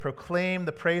proclaim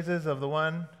the praises of the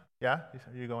one. Yeah?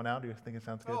 You going out? Do you think it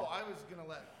sounds good? Oh, I was going to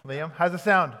let. Liam, how's it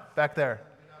sound back there?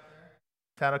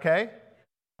 Sound okay?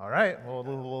 All right. Well,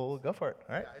 we'll go for it.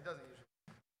 All right. Yeah, it doesn't usually.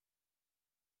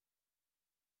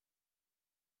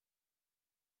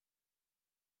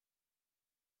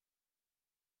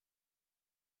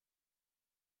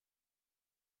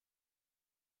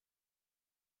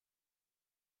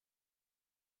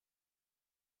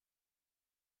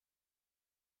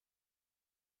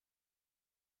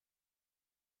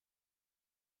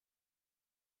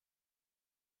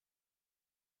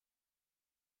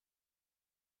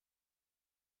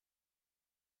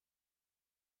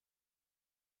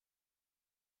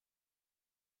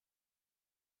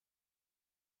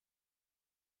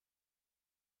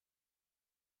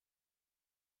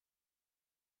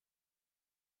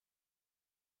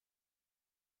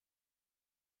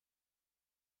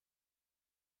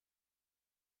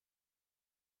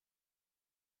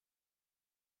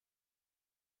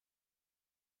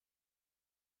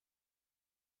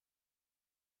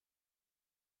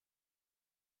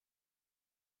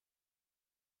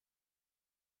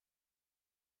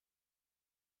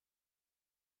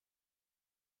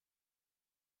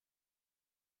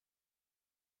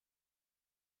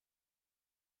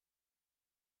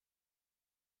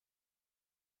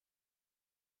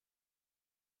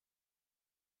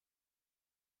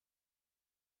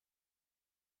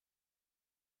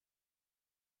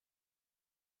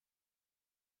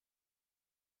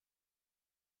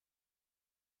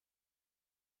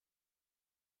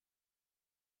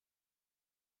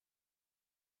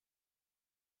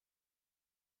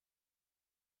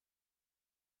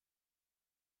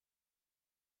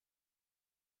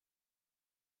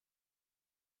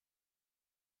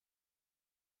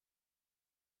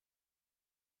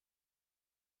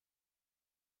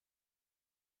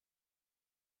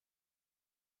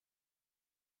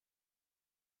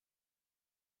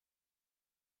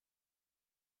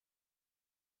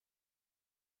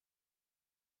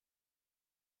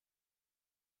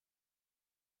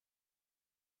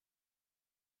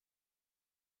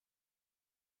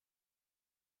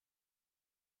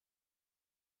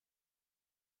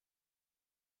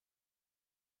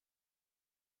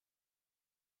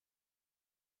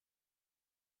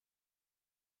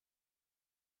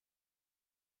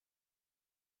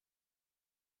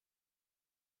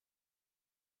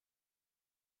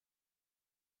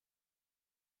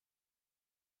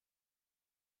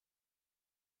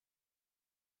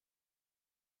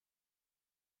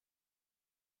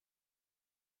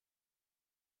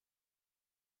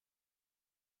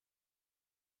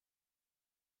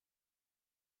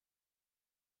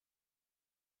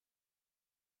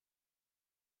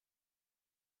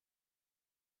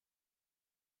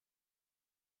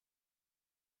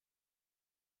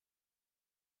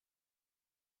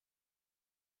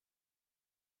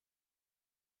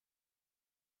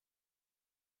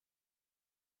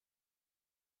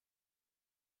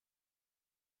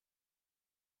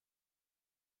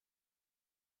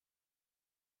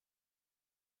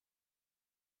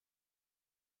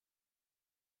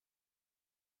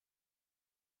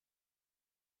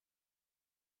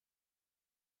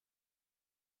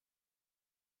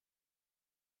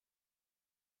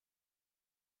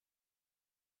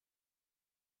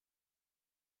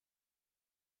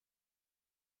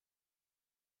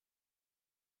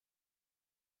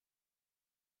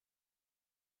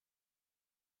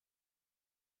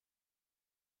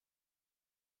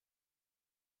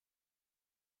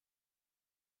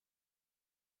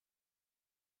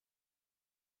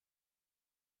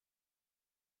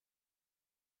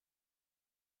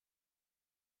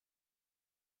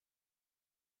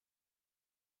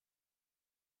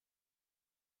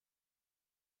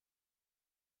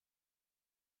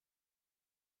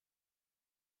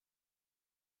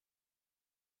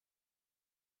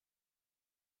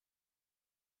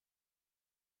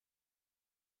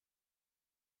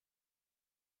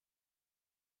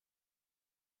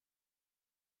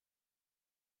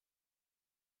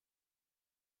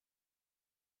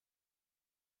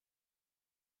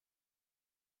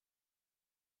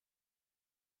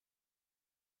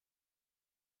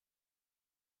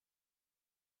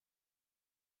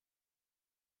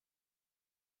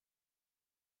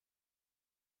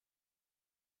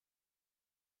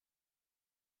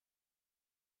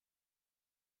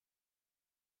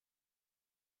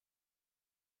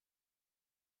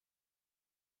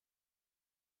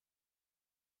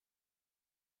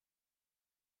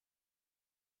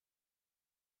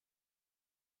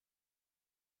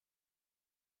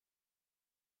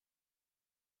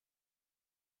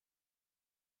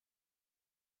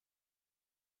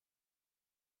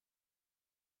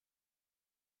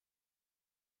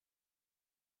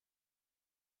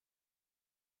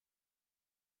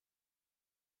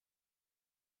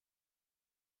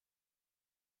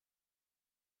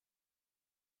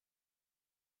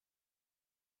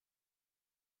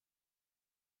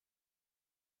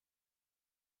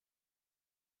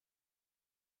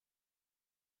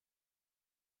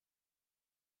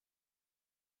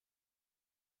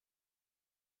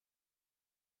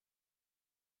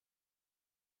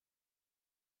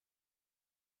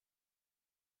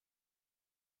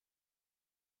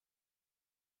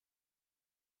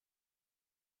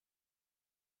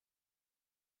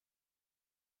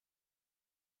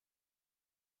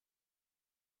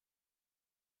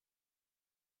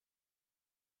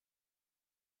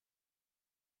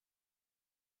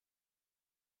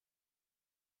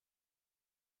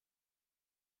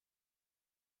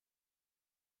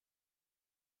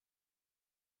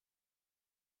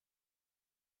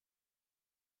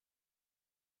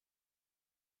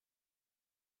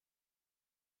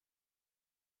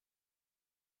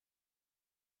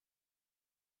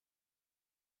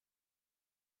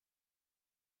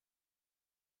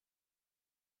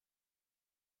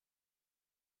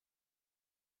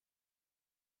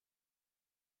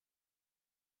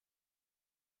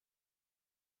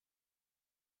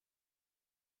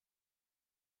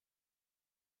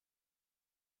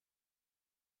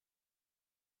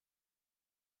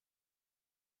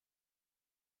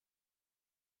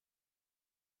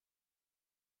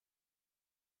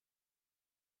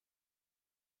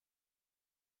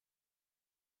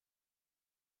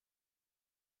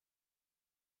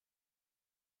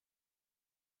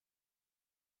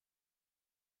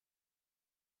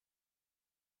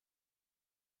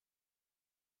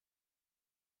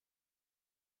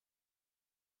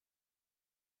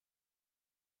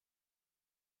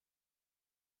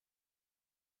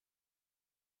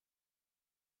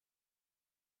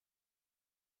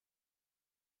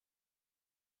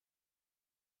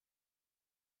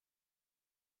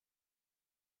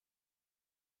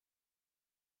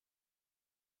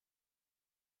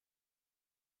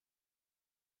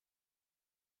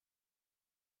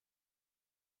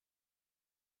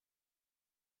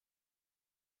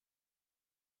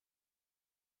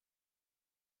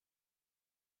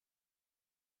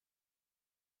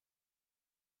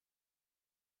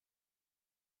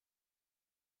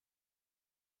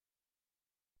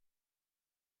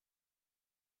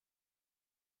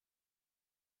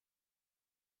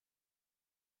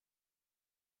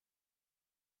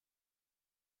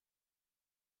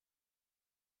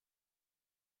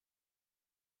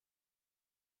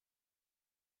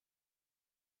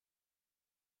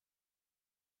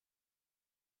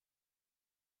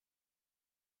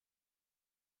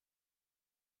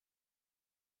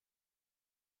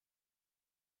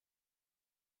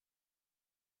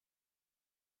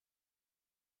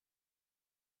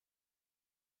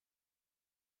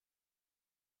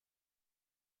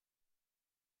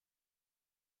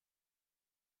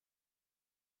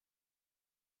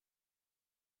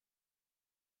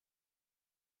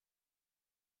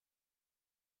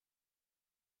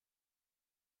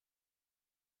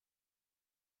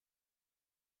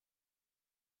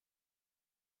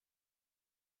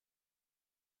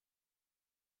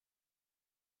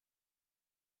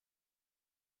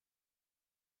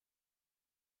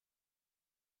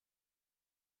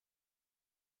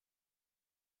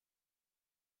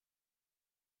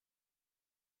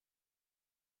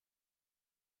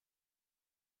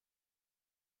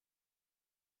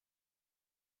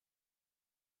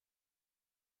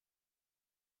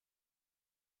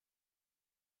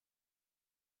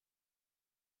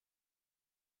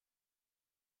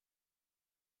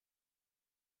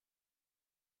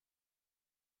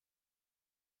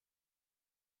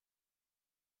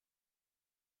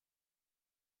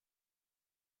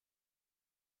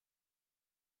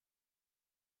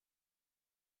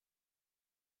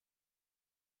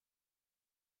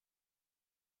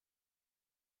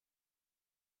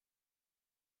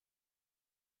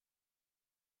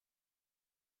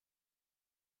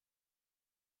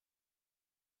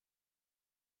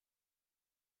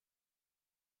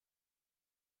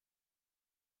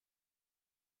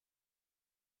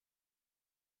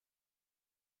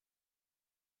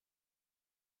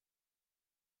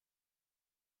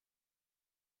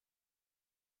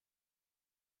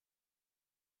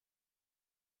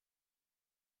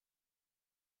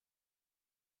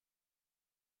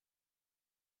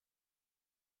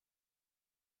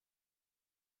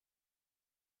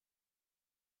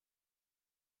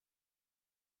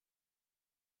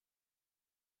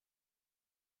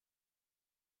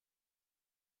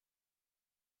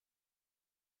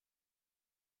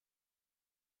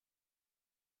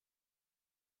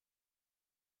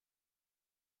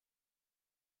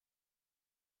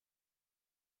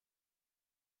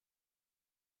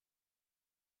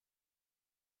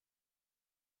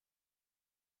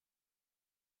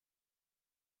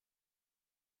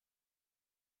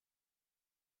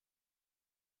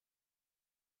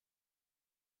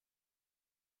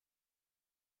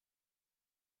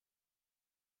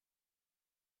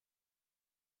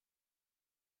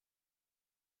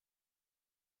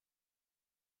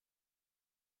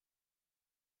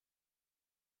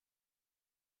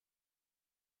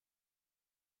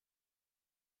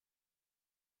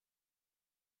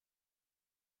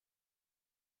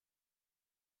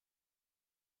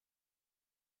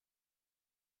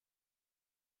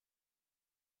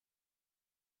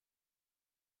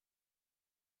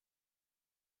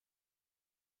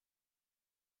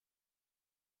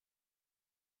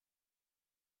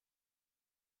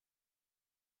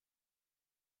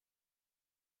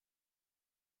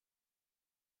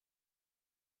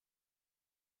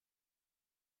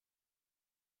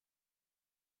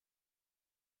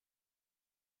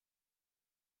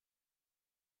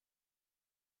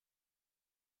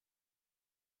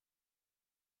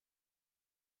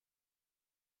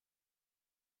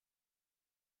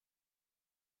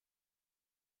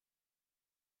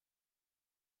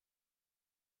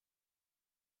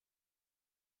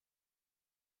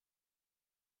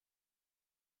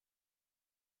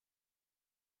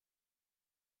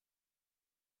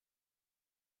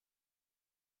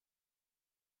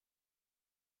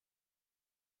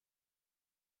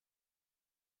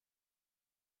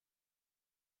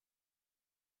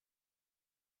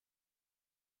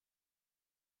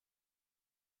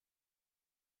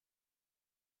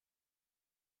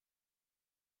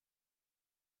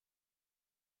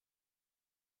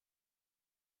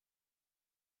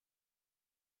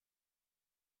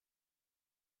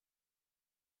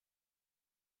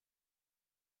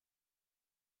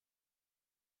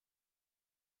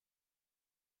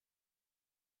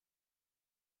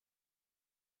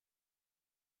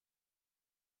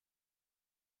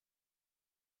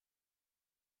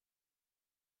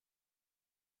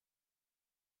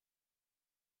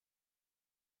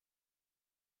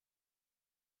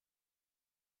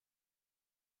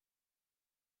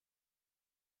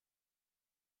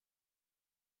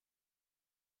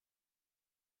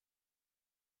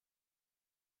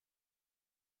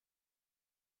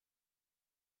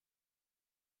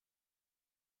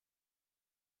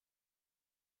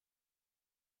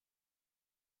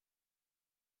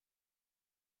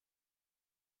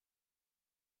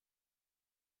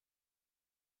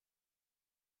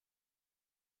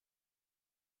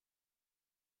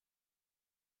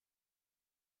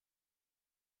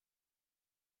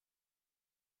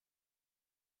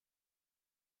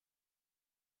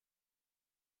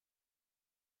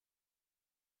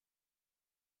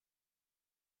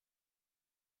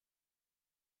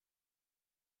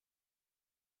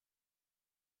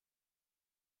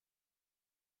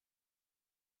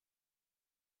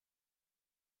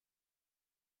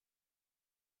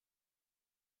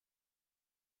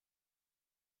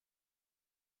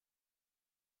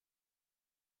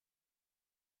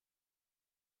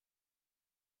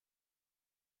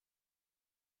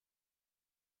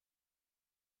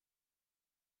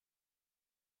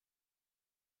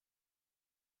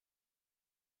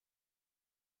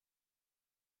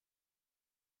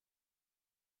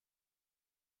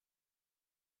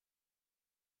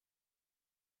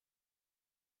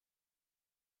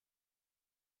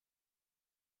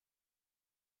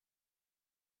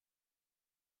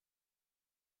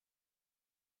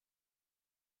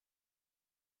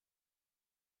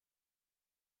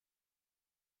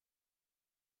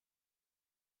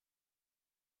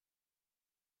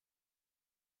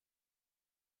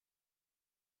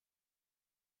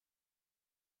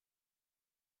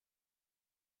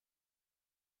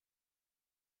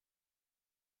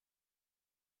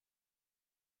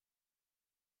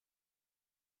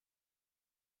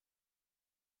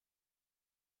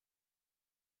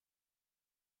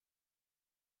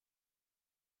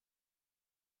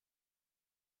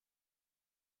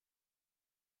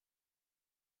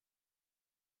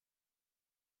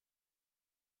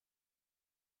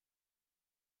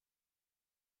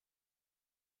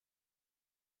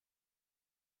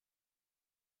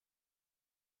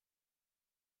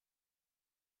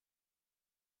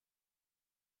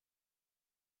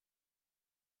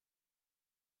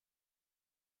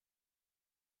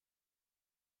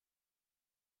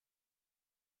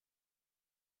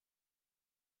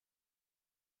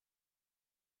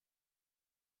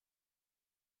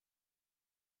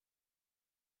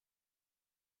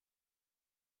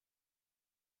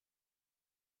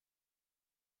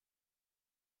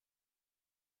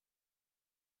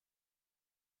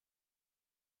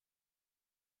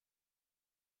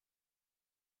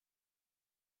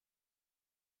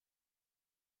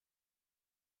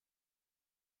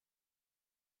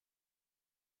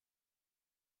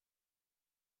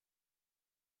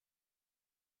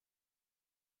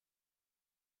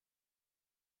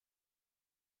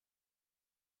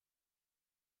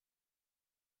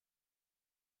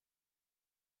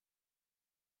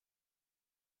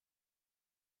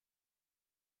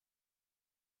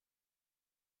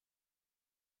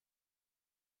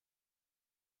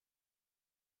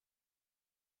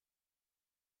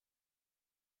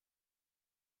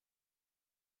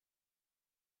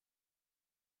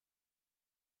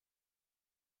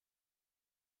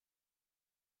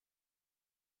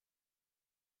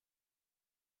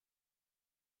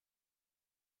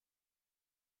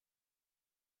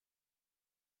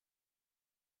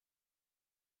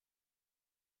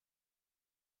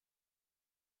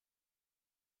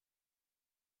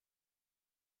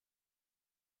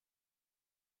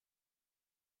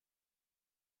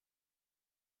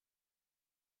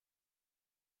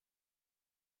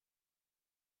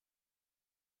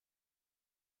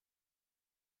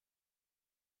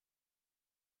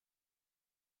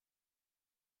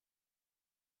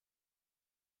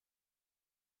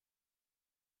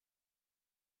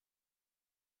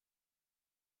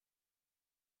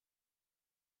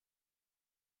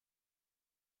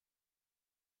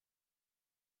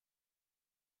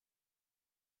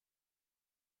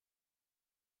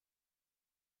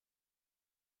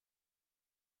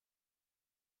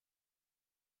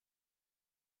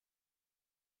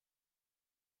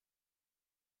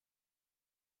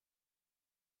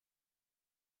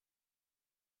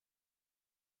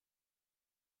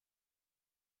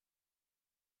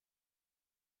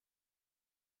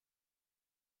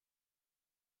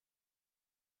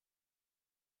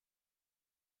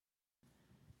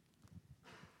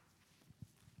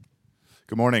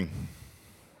 Good morning.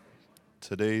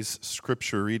 Today's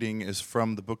scripture reading is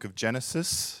from the book of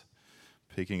Genesis,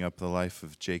 picking up the life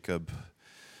of Jacob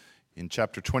in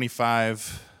chapter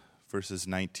 25, verses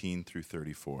 19 through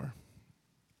 34.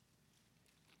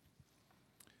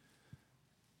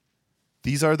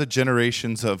 These are the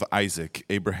generations of Isaac,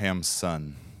 Abraham's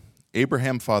son.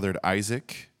 Abraham fathered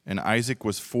Isaac, and Isaac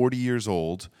was 40 years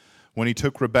old when he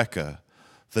took Rebekah,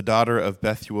 the daughter of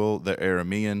Bethuel the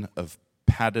Aramean of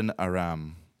Paddan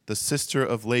Aram, the sister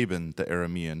of Laban the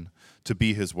Aramean, to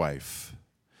be his wife.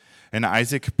 And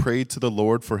Isaac prayed to the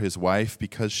Lord for his wife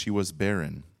because she was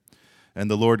barren.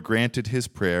 And the Lord granted his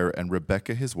prayer, and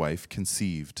Rebekah his wife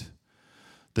conceived.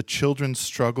 The children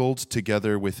struggled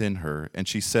together within her, and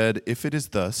she said, "If it is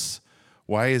thus,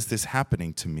 why is this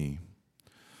happening to me?"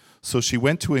 So she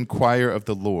went to inquire of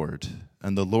the Lord,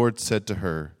 and the Lord said to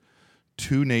her,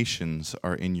 "Two nations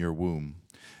are in your womb,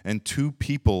 and two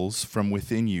peoples from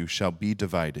within you shall be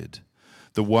divided.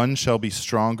 The one shall be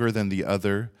stronger than the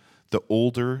other, the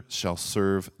older shall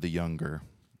serve the younger."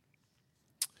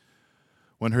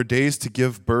 When her days to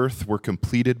give birth were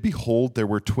completed, behold, there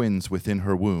were twins within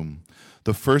her womb.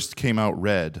 The first came out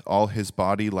red, all his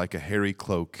body like a hairy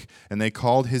cloak, and they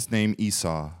called his name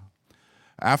Esau.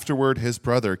 Afterward his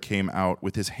brother came out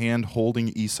with his hand holding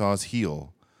Esau's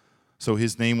heel, so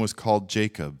his name was called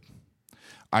Jacob.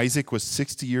 Isaac was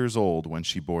 60 years old when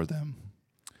she bore them.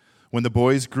 When the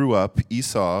boys grew up,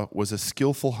 Esau was a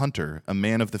skillful hunter, a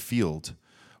man of the field,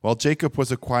 while Jacob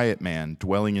was a quiet man,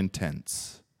 dwelling in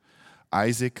tents.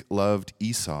 Isaac loved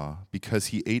Esau because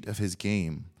he ate of his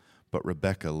game, but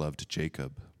Rebekah loved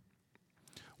Jacob.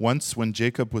 Once, when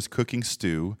Jacob was cooking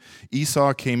stew,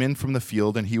 Esau came in from the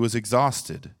field, and he was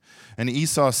exhausted. And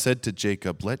Esau said to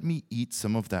Jacob, "Let me eat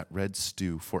some of that red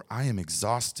stew, for I am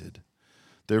exhausted."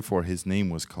 Therefore his name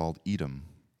was called Edom.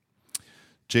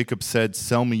 Jacob said,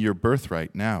 "Sell me your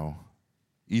birthright now."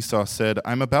 Esau said,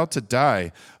 "I'm about to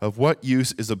die. Of what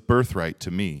use is a birthright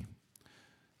to me?"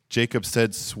 Jacob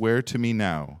said, "Swear to me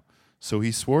now." So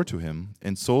he swore to him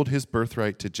and sold his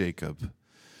birthright to Jacob.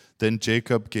 Then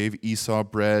Jacob gave Esau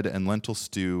bread and lentil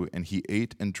stew, and he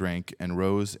ate and drank and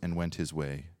rose and went his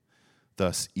way.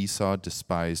 Thus Esau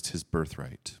despised his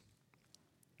birthright.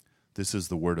 This is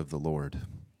the word of the Lord.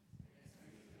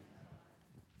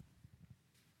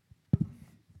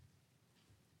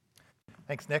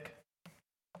 Thanks, Nick.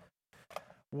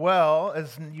 Well,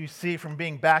 as you see from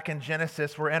being back in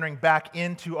Genesis, we're entering back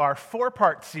into our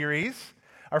four-part series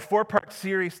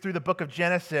through the book of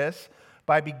Genesis.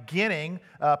 By beginning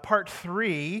part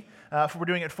 3, if we're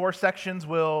doing it 4 sections,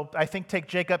 we'll, I think, take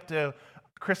Jacob to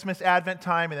Christmas, Advent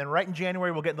time, and then right in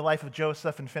January, we'll get in the life of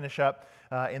Joseph and finish up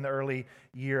in the early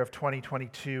year of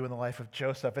 2022 in the life of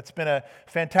Joseph. It's been a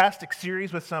fantastic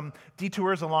series with some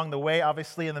detours along the way,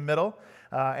 obviously in the middle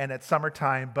and at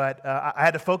summertime, but I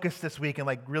had to focus this week and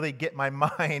really get my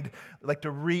mind to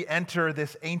re-enter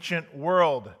this ancient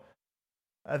world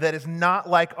that is not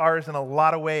like ours in a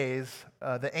lot of ways,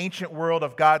 the ancient world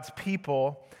of God's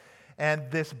people.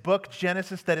 And this book,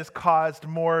 Genesis, that has caused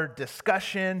more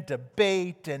discussion,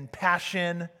 debate, and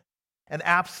passion, and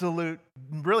absolute,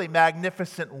 really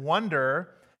magnificent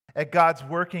wonder at God's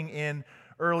working in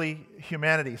early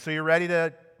humanity. So you're ready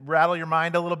to rattle your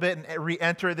mind a little bit and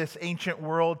re-enter this ancient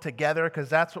world together, because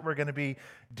that's what we're going to be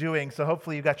doing. So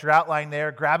hopefully you've got your outline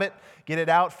there. Grab it, get it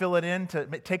out, fill it in, to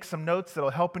take some notes that'll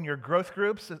help in your growth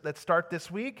groups that start this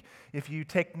week. If you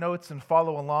take notes and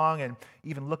follow along and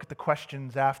even look at the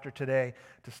questions after today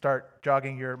to start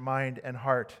jogging your mind and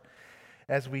heart.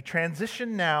 As we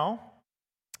transition now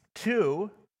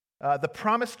to the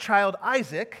promised child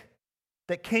Isaac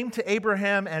that came to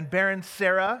Abraham and barren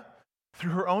Sarah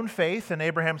through her own faith and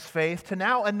Abraham's faith, to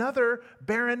now another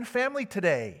barren family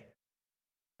today.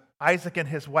 Isaac and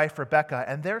his wife Rebekah,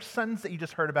 and their sons that you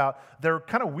just heard about. They're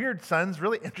kind of weird sons,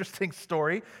 really interesting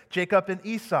story, Jacob and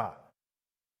Esau.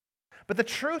 But the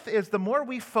truth is, the more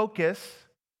we focus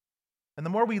and the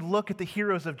more we look at the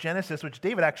heroes of Genesis, which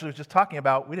David actually was just talking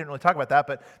about, we didn't really talk about that,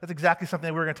 but that's exactly something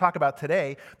that we're going to talk about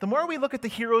today. The more we look at the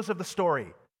heroes of the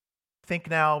story, think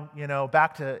now,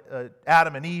 back to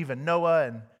Adam and Eve and Noah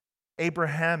and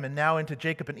Abraham, and now into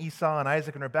Jacob and Esau and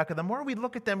Isaac and Rebekah, the more we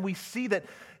look at them, we see that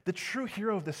the true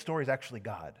hero of this story is actually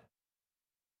God.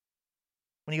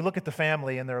 When you look at the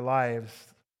family and their lives,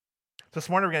 so this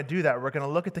morning we're going to do that. We're going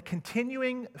to look at the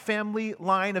continuing family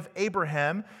line of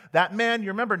Abraham. That man, you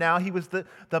remember now, he was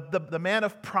the man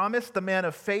of promise, the man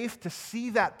of faith, to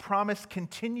see that promise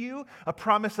continue, a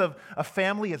promise of a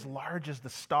family as large as the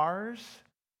stars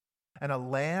and a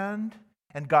land,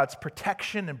 and God's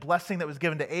protection and blessing that was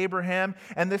given to Abraham.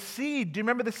 And the seed, do you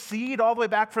remember the seed all the way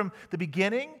back from the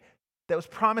beginning that was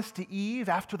promised to Eve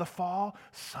after the fall,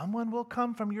 someone will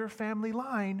come from your family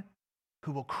line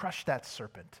who will crush that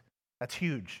serpent. That's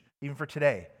huge, even for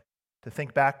today, to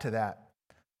think back to that.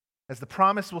 As the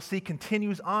promise we'll see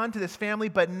continues on to this family,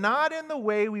 but not in the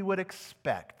way we would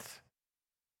expect.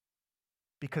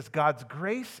 Because God's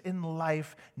grace in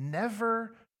life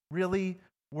never really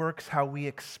works how we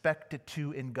expect it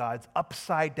to in God's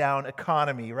upside-down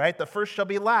economy, right? The first shall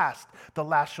be last, the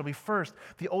last shall be first.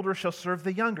 The older shall serve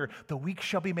the younger, the weak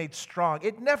shall be made strong.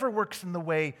 It never works in the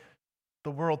way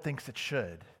the world thinks it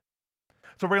should.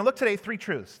 So we're going to look today at 3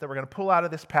 truths that we're going to pull out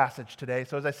of this passage today.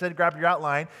 So as I said, grab your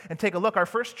outline and take a look. Our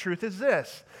first truth is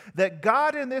this, that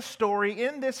God in this story,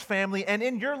 in this family, and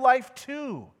in your life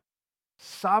too,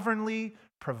 sovereignly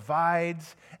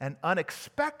provides and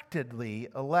unexpectedly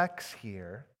elects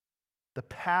here the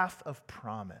path of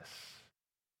promise.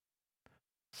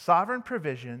 Sovereign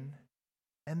provision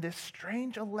and this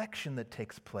strange election that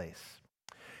takes place.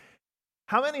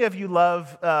 How many of you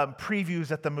love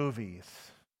previews at the movies?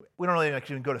 We don't really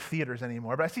actually even go to theaters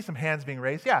anymore, but I see some hands being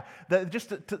raised. Yeah,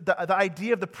 the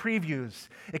idea of the previews,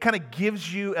 it kind of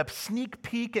gives you a sneak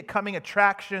peek at coming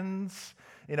attractions,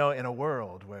 in a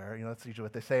world where, that's usually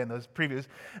what they say in those previews.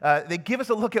 They give us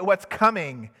a look at what's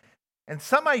coming and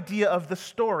some idea of the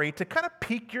story to kind of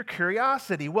pique your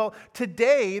curiosity. Well,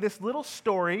 today, this little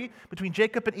story between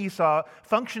Jacob and Esau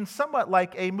functions somewhat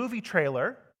like a movie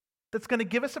trailer that's going to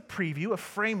give us a preview, a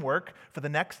framework for the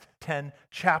next 10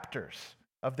 chapters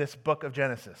of this book of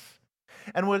Genesis.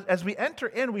 And as we enter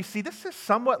in, we see this is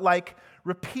somewhat like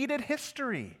repeated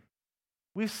history.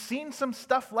 We've seen some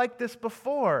stuff like this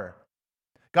before.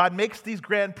 God makes these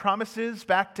grand promises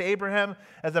back to Abraham,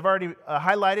 as I've already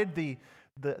highlighted,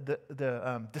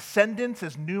 the descendants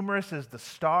as numerous as the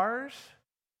stars.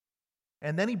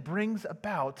 And then he brings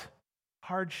about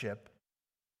hardship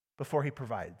before he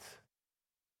provides.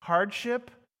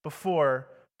 Hardship before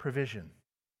provision.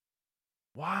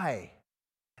 Why?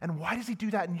 And why does he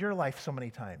do that in your life so many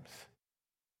times?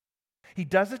 He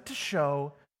does it to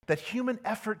show that human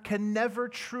effort can never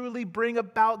truly bring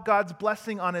about God's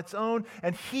blessing on its own,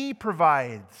 and he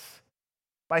provides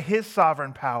by his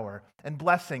sovereign power and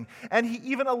blessing. And he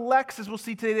even elects, as we'll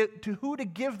see today, to who to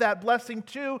give that blessing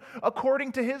to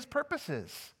according to his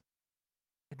purposes.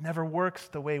 It never works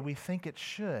the way we think it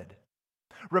should.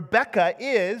 Rebekah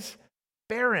is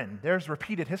barren. There's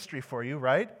repeated history for you,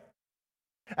 right?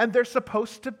 And they're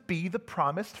supposed to be the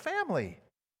promised family.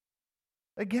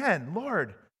 Again,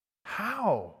 Lord,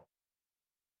 how?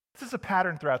 This is a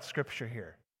pattern throughout Scripture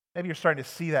here. Maybe you're starting to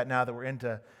see that now that we're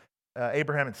into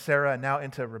Abraham and Sarah and now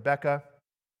into Rebekah.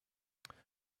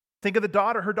 Think of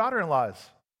her daughter-in-laws,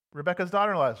 Rebekah's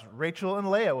daughter-in-laws, Rachel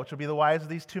and Leah, which will be the wives of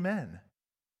these 2 men.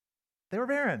 They were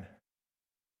barren.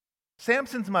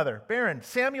 Samson's mother, barren.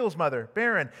 Samuel's mother,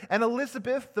 barren. And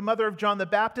Elizabeth, the mother of John the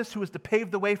Baptist, who was to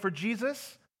pave the way for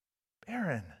Jesus,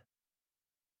 barren.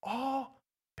 All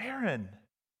barren.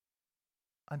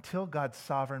 Until God's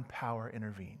sovereign power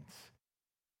intervenes.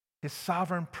 His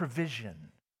sovereign provision.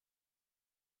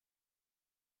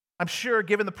 I'm sure,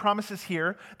 given the promises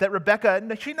here, that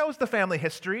Rebekah, she knows the family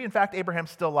history. In fact,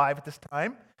 Abraham's still alive at this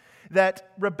time.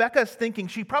 That Rebekah is thinking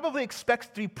she probably expects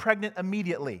to be pregnant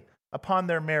immediately upon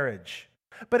their marriage.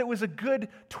 But it was a good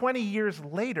 20 years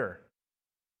later,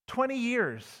 20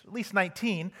 years, at least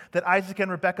 19, that Isaac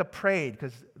and Rebekah prayed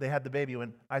because they had the baby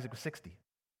when Isaac was 60.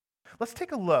 Let's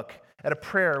take a look at a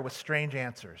prayer with strange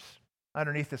answers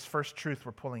underneath this first truth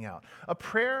we're pulling out. A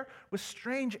prayer with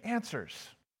strange answers.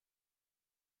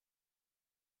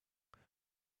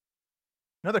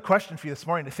 Another question for you this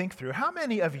morning to think through. How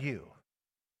many of you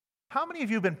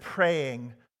have been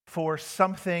praying for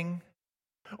something,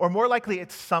 or more likely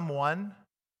it's someone,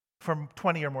 for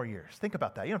 20 or more years? Think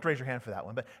about that. You don't have to raise your hand for that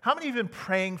one, but how many of you have been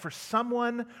praying for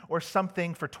someone or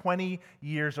something for 20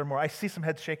 years or more? I see some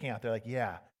heads shaking out there like,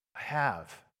 yeah, I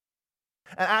have.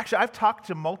 And actually, I've talked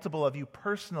to multiple of you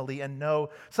personally and know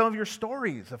some of your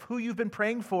stories of who you've been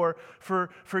praying for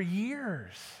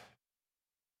years.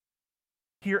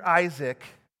 Here, Isaac,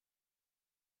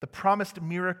 the promised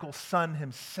miracle son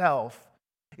himself,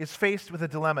 is faced with a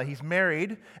dilemma. He's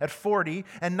married at 40,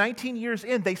 and 19 years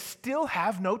in, they still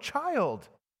have no child.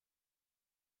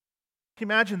 Can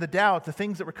you imagine the doubt, the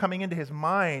things that were coming into his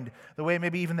mind, the way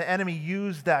maybe even the enemy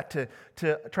used that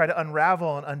to try to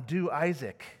unravel and undo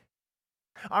Isaac?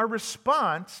 Our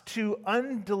response to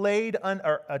delayed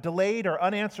or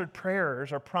unanswered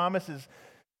prayers or promises,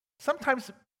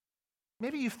 sometimes,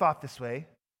 maybe you've thought this way,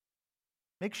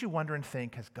 makes you wonder and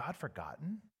think, has God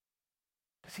forgotten?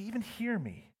 Does he even hear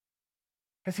me?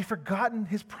 Has he forgotten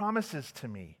his promises to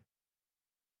me?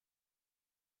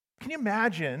 Can you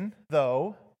imagine,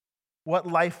 though, what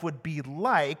life would be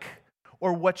like,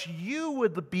 or what you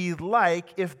would be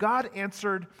like if God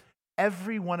answered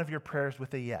every one of your prayers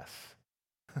with a yes.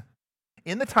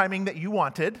 In the timing that you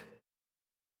wanted.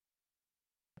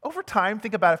 Over time,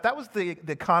 think about it, if that was the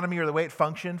economy or the way it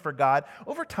functioned for God,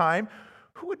 over time,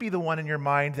 who would be the one in your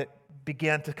mind that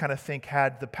began to kind of think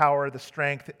had the power, the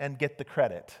strength, and get the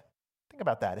credit? Think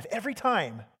about that. If every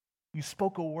time you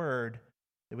spoke a word,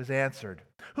 it was answered.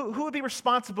 Who would be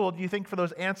responsible, do you think, for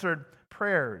those answered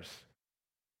prayers?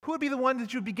 Who would be the one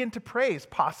that you begin to praise?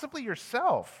 Possibly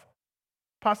yourself.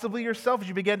 Possibly yourself as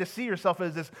you begin to see yourself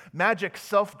as this magic,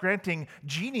 self-granting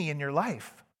genie in your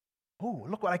life. Oh,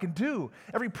 look what I can do.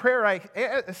 Every prayer I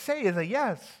say is a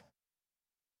yes.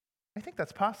 I think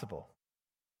that's possible.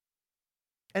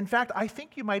 In fact, I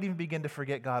think you might even begin to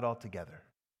forget God altogether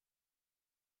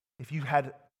if you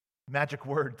had magic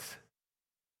words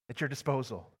at your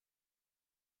disposal.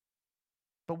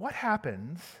 But what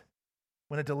happens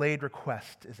when a delayed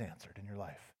request is answered in your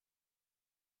life?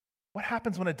 What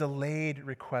happens when a delayed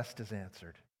request is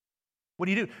answered? What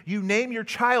do? You name your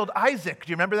child Isaac.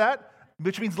 Do you remember that?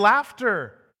 Which means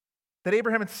laughter, that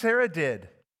Abraham and Sarah did.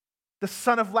 The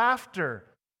son of laughter.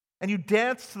 And you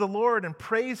dance to the Lord and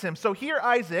praise him. So here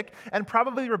Isaac, and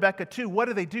probably Rebekah too,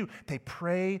 what do? They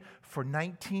pray for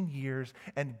 19 years,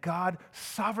 and God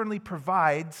sovereignly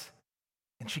provides,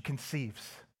 and she conceives.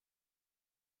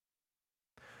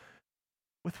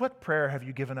 With what prayer have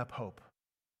you given up hope?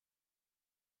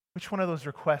 Which one of those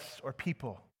requests or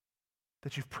people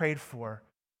that you've prayed for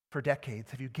decades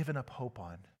have you given up hope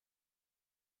on?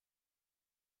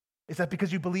 Is that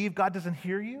because you believe God doesn't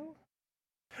hear you?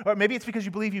 Or maybe it's because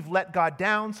you believe you've let God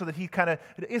down so that he kind of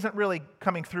isn't really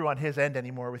coming through on his end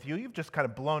anymore with you. You've just kind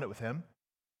of blown it with him.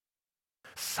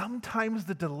 Sometimes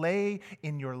the delay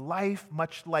in your life,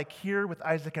 much like here with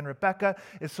Isaac and Rebekah,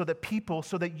 is so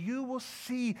that you will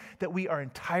see that we are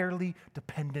entirely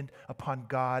dependent upon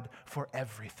God for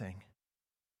everything.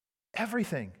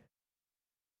 Everything.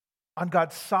 On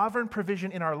God's sovereign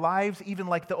provision in our lives, even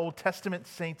like the Old Testament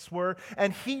saints were,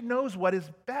 and he knows what is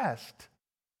best.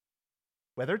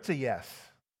 Whether it's a yes,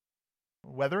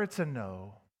 whether it's a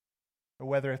no, or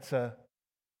whether it's a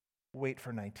wait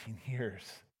for 19 years.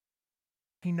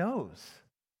 He knows.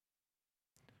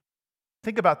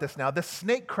 Think about this now. The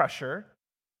snake crusher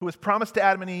who was promised to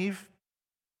Adam and Eve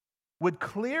would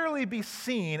clearly be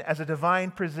seen as a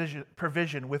divine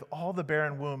provision with all the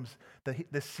barren wombs that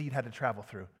this seed had to travel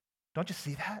through. Don't you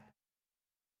see that?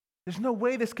 There's no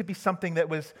way this could be something that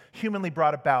was humanly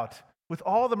brought about with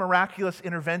all the miraculous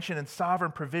intervention and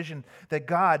sovereign provision that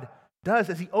God does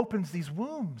as he opens these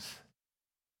wombs.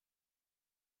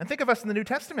 And think of us in the New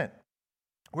Testament.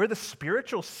 We're the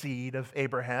spiritual seed of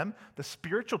Abraham, the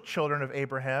spiritual children of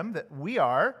Abraham that we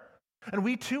are. And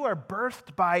we too are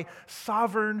birthed by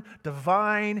sovereign,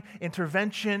 divine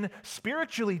intervention,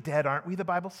 spiritually dead, aren't we, the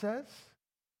Bible says?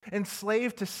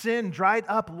 Enslaved to sin, dried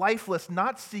up, lifeless,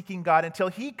 not seeking God until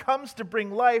he comes to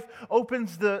bring life,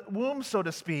 opens the womb, so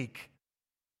to speak.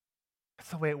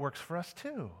 That's the way it works for us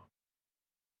too.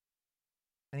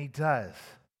 And he does.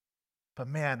 But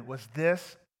man, was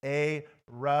this a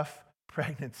rough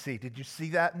pregnancy? Did you see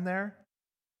that in there?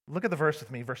 Look at the verse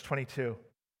with me, verse 22.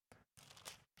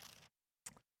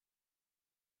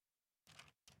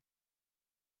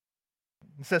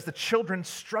 It says, the children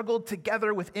struggled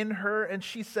together within her, and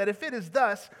she said, if it is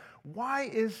thus, why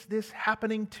is this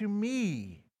happening to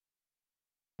me?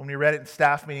 When we read it in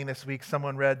staff meeting this week,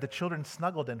 someone read, the children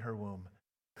snuggled in her womb.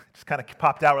 It just kind of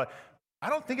popped out. Like, I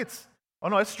don't think it's, oh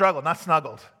no, it's struggled, not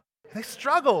snuggled. They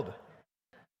struggled.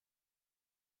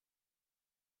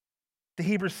 The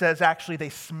Hebrew says, actually, they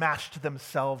smashed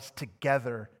themselves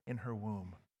together in her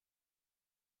womb.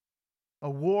 A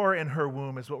war in her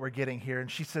womb is what we're getting here. And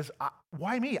she says,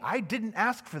 why me? I didn't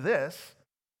ask for this.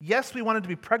 Yes, we wanted to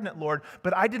be pregnant, Lord,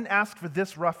 but I didn't ask for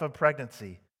this rough of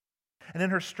pregnancy. And in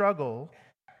her struggle,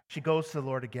 she goes to the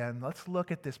Lord again. Let's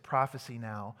look at this prophecy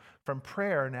now, from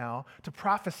prayer now to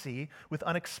prophecy with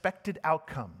unexpected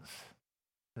outcomes.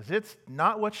 Because it's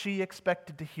not what she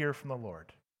expected to hear from the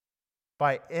Lord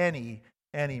by any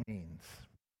means.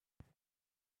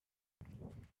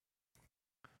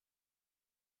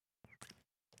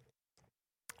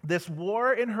 This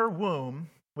war in her womb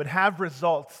would have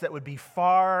results that would be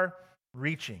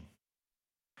far-reaching.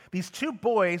 These two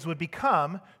boys would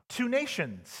become two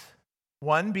nations,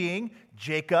 one being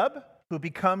Jacob, who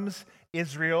becomes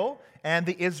Israel, and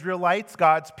the Israelites,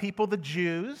 God's people, the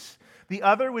Jews. The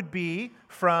other would be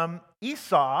from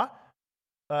Esau,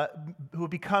 who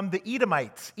would become the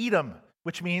Edomites, Edom,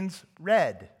 which means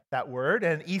red, that word,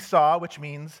 and Esau, which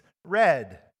means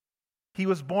red. He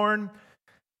was born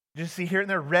You see here and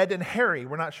there, red and hairy.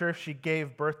 We're not sure if she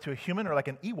gave birth to a human or like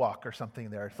an Ewok or something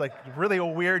there. It's like really a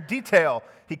weird detail.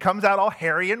 He comes out all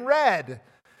hairy and red.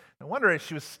 No wonder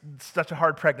she was such a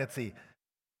hard pregnancy.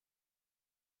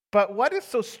 But what is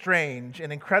so strange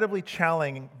and incredibly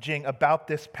challenging about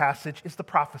this passage is the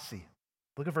prophecy.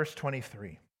 Look at verse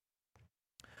 23.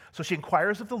 So she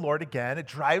inquires of the Lord again. It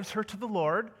drives her to the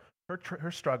Lord,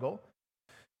 her struggle.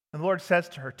 And the Lord says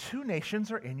to her, 2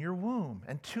 nations are in your womb,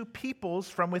 and 2 peoples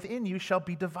from within you shall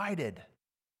be divided.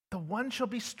 The one shall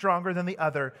be stronger than the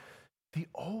other. The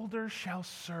older shall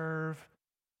serve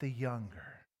the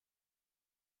younger.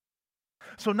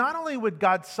 So not only would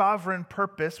God's sovereign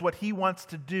purpose, what he wants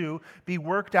to do, be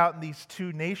worked out in these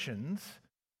 2 nations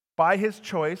by his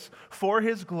choice for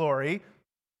his glory,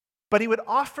 but he would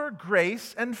offer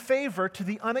grace and favor to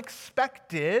the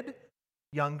unexpected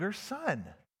younger son.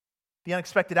 The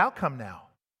unexpected outcome now.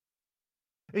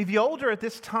 The older at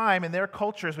this time in their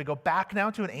culture, as we go back now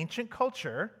to an ancient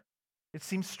culture, it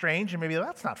seems strange and maybe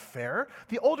that's not fair.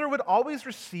 The older would always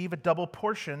receive a double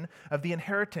portion of the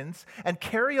inheritance and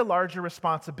carry a larger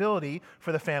responsibility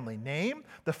for the family name,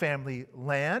 the family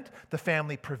land, the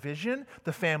family provision,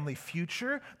 the family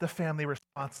future, the family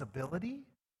responsibility.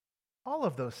 All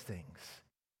of those things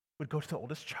would go to the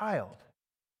oldest child.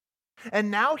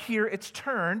 And now here it's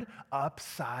turned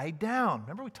upside down.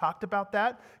 Remember we talked about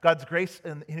that? God's grace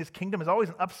in his kingdom is always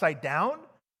an upside down,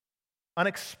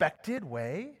 unexpected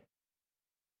way.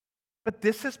 But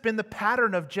this has been the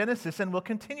pattern of Genesis and will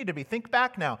continue to be. Think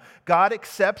back now. God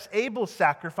accepts Abel's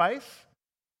sacrifice,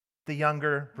 the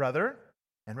younger brother,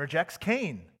 and rejects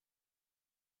Cain.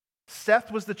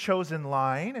 Seth was the chosen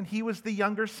line, and he was the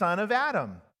younger son of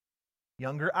Adam.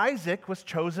 Younger Isaac was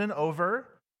chosen over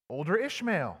older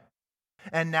Ishmael.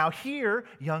 And now here,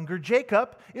 younger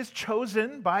Jacob is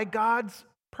chosen by God's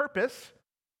purpose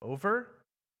over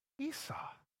Esau.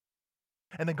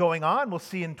 And then going on, we'll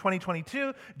see in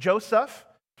 2022, Joseph,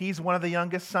 he's one of the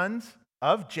youngest sons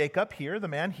of Jacob here, the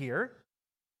man here,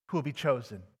 who will be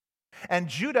chosen. And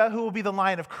Judah, who will be the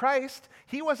line of Christ,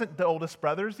 he wasn't the oldest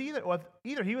brothers either.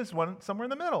 He was one somewhere in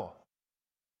the middle.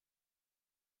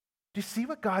 Do you see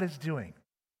what God is doing?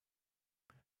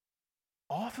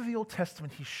 All through the Old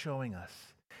Testament, he's showing us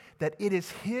that it is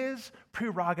his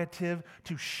prerogative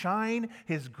to shine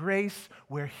his grace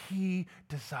where he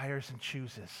desires and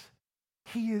chooses.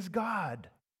 He is God.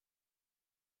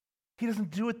 He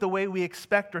doesn't do it the way we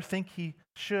expect or think he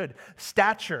should.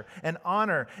 Stature and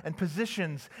honor and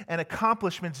positions and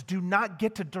accomplishments do not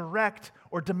get to direct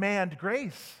or demand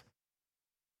grace.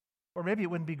 Or maybe it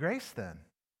wouldn't be grace then.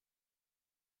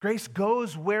 Grace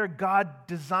goes where God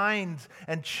designs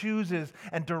and chooses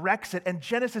and directs it. And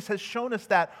Genesis has shown us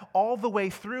that all the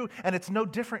way through, and it's no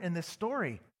different in this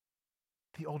story.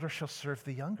 The older shall serve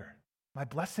the younger. My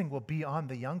blessing will be on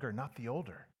the younger, not the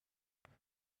older.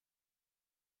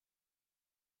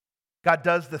 God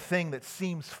does the thing that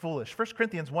seems foolish. 1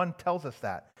 Corinthians 1 tells us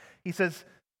that. He says,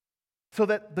 so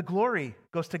that the glory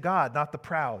goes to God, not the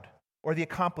proud or the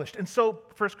accomplished. And so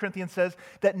 1 Corinthians says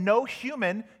that no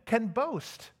human can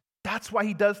boast. That's why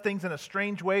he does things in a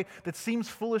strange way that seems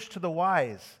foolish to the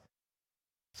wise.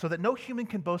 So that no human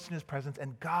can boast in his presence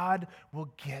and God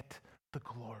will get the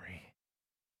glory.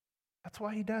 That's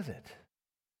why he does it.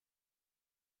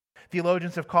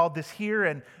 Theologians have called this here,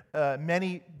 and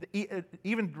many,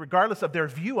 even regardless of their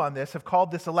view on this, have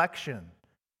called this election.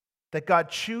 That God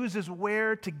chooses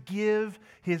where to give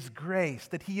his grace,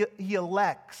 that he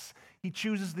elects. He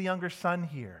chooses the younger son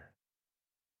here.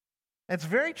 And it's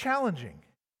very challenging.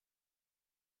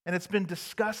 And it's been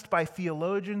discussed by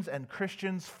theologians and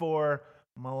Christians for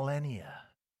millennia.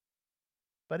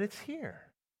 But it's here.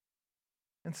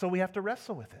 And so we have to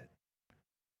wrestle with it.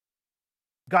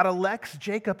 God elects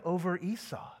Jacob over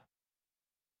Esau.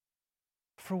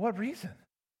 For what reason?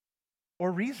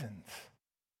 Or reasons?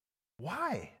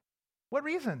 Why? What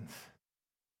reasons?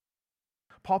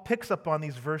 Paul picks up on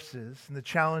these verses in the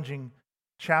challenging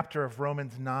chapter of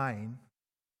Romans 9.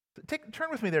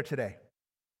 Turn with me there today.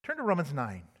 Turn to Romans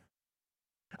 9.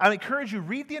 I encourage you,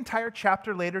 read the entire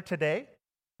chapter later today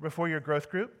before your growth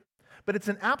group. But it's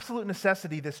an absolute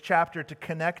necessity, this chapter, to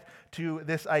connect to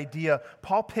this idea.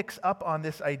 Paul picks up on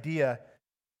this idea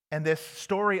and this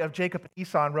story of Jacob and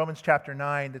Esau in Romans chapter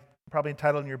 9, that's probably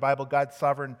entitled in your Bible, God's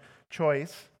Sovereign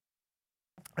Choice.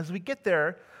 As we get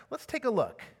there, let's take a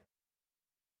look.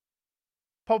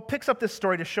 Paul picks up this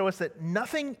story to show us that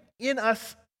nothing in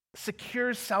us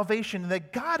secures salvation, and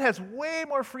that God has way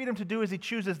more freedom to do as he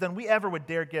chooses than we ever would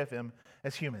dare give him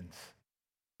as humans.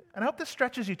 And I hope this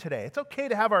stretches you today. It's okay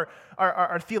to have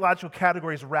our theological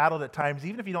categories rattled at times,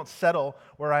 even if you don't settle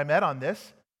where I'm at on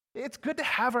this. It's good to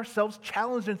have ourselves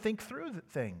challenged and think through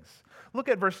things. Look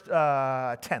at verse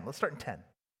 10. Let's start in 10.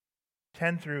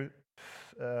 10 through,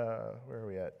 where are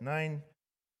we at? 9,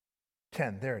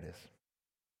 10. There it is.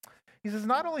 He says,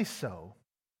 not only so,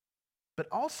 but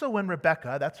also when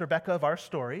Rebekah, that's Rebekah of our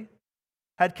story,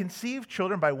 had conceived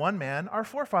children by one man, our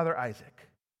forefather Isaac,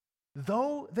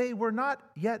 though they were not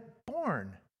yet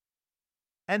born,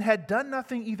 and had done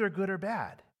nothing either good or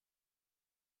bad,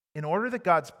 in order that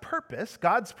God's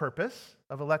purpose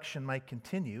of election might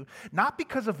continue, not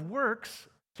because of works,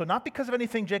 so not because of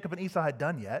anything Jacob and Esau had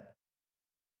done yet,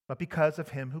 but because of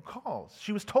him who calls.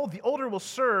 She was told, the older will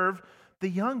serve the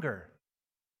younger.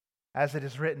 As it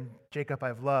is written, Jacob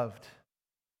I've loved,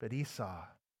 but Esau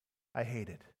I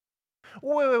hated.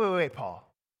 Wait, Paul.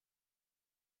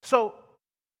 So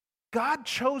God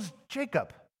chose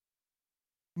Jacob,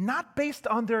 not based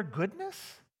on their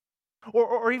goodness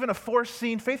or even a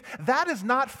foreseen faith. That is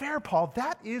not fair, Paul.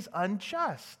 That is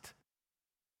unjust.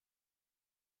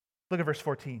 Look at verse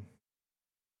 14.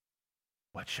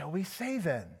 What shall we say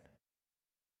then?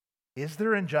 Is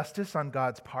there injustice on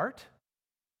God's part?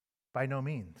 By no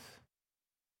means.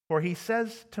 For he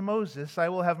says to Moses, I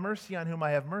will have mercy on whom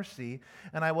I have mercy,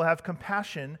 and I will have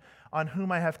compassion on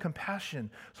whom I have compassion.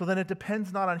 So then it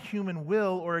depends not on human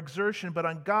will or exertion, but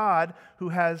on God who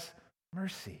has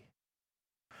mercy.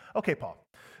 Okay, Paul.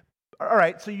 All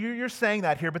right, so you're saying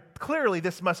that here, but clearly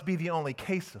this must be the only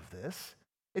case of this.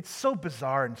 It's so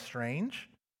bizarre and strange.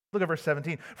 Look at verse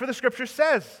 17. For the scripture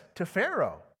says to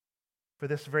Pharaoh, for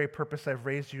this very purpose I've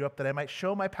raised you up, that I might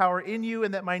show my power in you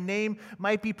and that my name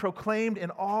might be proclaimed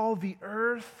in all the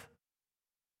earth.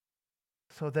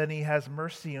 So then he has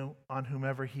mercy on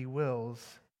whomever he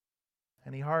wills,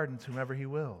 and he hardens whomever he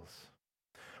wills.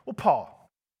 Well, Paul,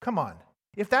 come on.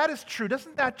 If that is true,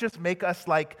 doesn't that just make us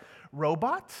like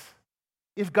robots?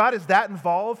 If God is that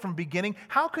involved from beginning,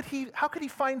 how could he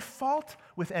find fault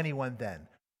with anyone then?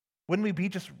 Wouldn't we be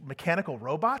just mechanical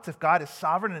robots if God is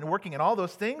sovereign and working in all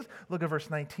those things? Look at verse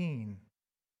 19.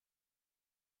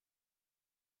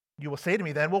 You will say to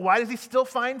me then, well, why does he still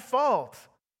find fault?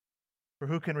 For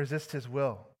who can resist his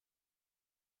will?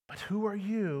 But who are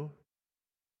you,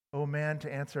 O man,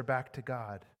 to answer back to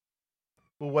God?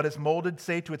 Will what is molded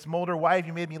say to its molder, why have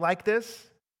you made me like this?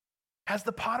 Has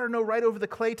the potter no right over the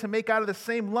clay to make out of the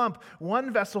same lump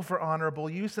one vessel for honorable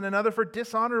use and another for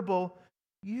dishonorable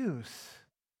use?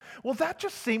 Well, that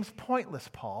just seems pointless,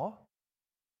 Paul.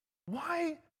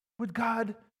 Why would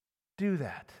God do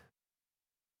that?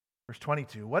 Verse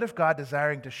 22, what if God,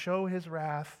 desiring to show his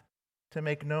wrath, to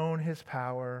make known his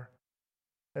power,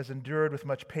 has endured with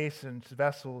much patience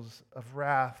vessels of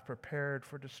wrath prepared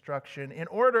for destruction, in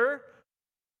order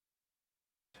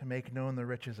to make known the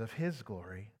riches of his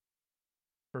glory,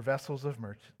 for vessels of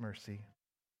mercy,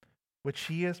 which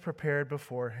he has prepared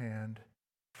beforehand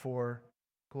for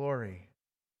glory.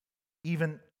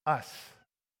 Even us,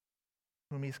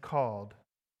 whom he's called,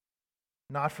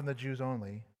 not from the Jews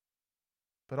only,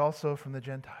 but also from the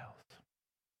Gentiles.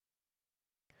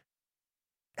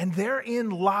 And therein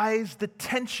lies the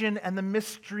tension and the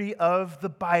mystery of the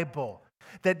Bible,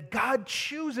 that God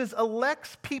chooses,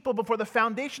 elects people before the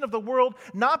foundation of the world,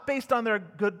 not based on their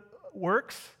good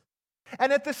works,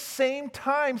 and at the same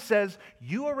time says,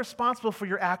 you are responsible for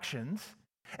your actions,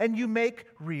 and you make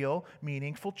real,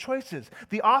 meaningful choices.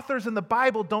 The authors in the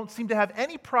Bible don't seem to have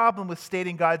any problem with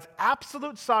stating God's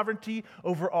absolute sovereignty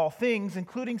over all things,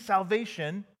 including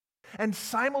salvation, and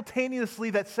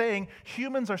simultaneously that saying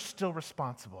humans are still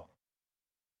responsible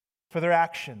for their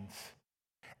actions,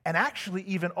 and actually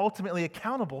even ultimately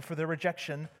accountable for their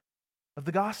rejection of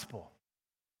the gospel.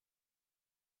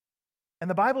 And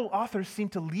the Bible authors seem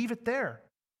to leave it there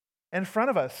in front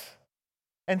of us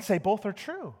and say both are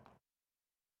true.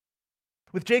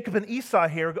 With Jacob and Esau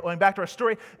here, going back to our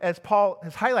story, as Paul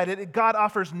has highlighted, God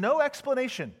offers no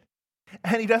explanation.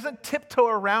 And he doesn't tiptoe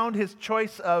around his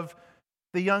choice of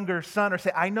the younger son or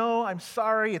say, I know, I'm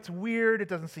sorry, it's weird, it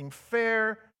doesn't seem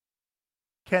fair.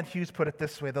 Kent Hughes put it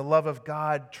this way, the love of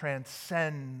God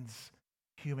transcends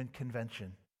human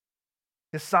convention.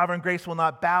 His sovereign grace will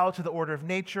not bow to the order of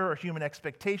nature or human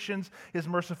expectations. His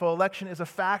merciful election is a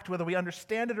fact whether we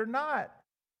understand it or not.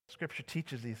 Scripture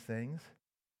teaches these things.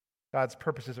 God's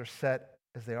purposes are set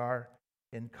as they are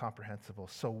incomprehensible.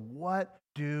 So what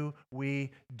do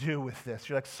we do with this?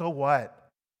 You're like, so what?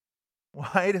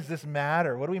 Why does this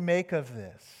matter? What do we make of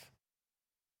this?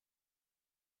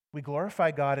 We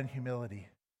glorify God in humility,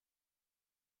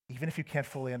 even if you can't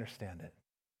fully understand it.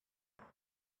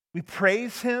 We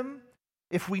praise him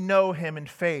if we know him in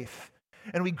faith,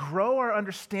 and we grow our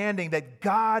understanding that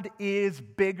God is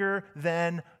bigger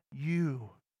than you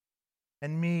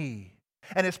and me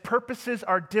and his purposes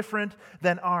are different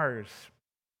than ours.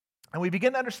 And we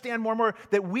begin to understand more and more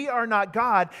that we are not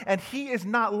God, and he is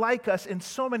not like us in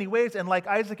so many ways. And like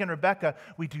Isaac and Rebekah,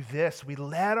 we do this. We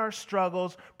let our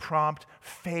struggles prompt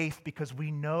faith because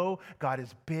we know God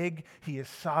is big, he is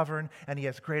sovereign, and he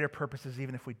has greater purposes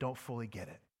even if we don't fully get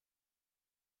it.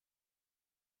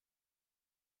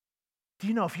 Do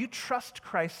you know, if you trust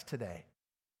Christ today,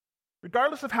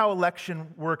 regardless of how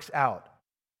election works out,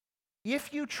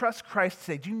 if you trust Christ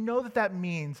today, do you know that that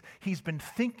means he's been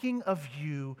thinking of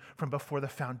you from before the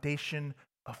foundation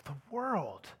of the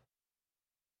world?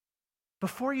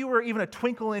 Before you were even a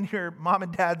twinkle in your mom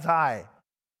and dad's eye.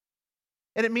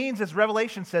 And it means, as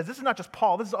Revelation says, this is not just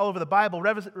Paul, this is all over the Bible.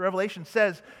 Revelation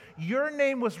says, your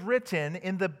name was written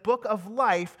in the book of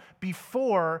life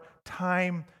before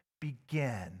time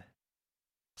began.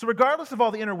 So regardless of all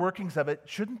the inner workings of it,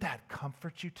 shouldn't that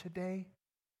comfort you today?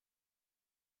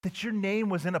 That your name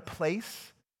was in a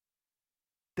place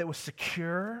that was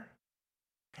secure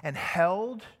and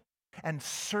held and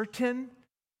certain,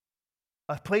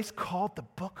 a place called the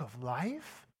book of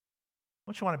life?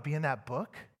 Don't you want to be in that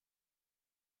book?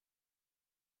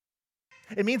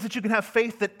 It means that you can have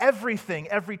faith that everything,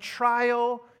 every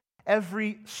trial,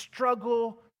 every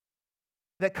struggle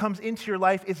that comes into your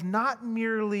life is not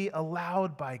merely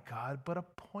allowed by God, but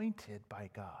appointed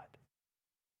by God.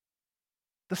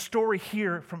 The story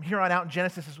here, from here on out in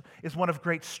Genesis, is one of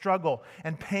great struggle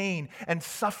and pain and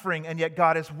suffering, and yet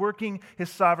God is working his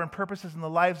sovereign purposes in the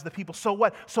lives of the people. So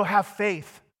what? So have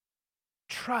faith.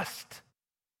 Trust.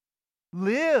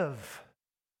 Live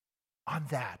on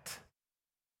that.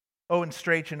 Owen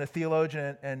Strachan, a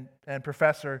theologian and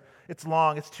professor, it's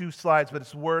long, it's 2 slides, but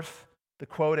it's worth the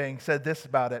quoting, said this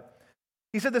about it.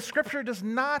 He said, the scripture does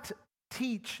not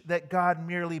teach that God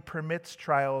merely permits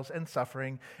trials and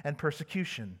suffering and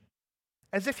persecution,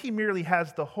 as if he merely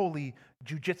has the holy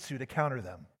jujitsu to counter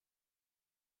them.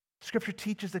 Scripture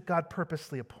teaches that God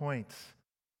purposely appoints,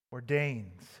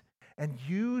 ordains, and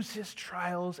uses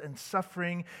trials and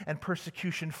suffering and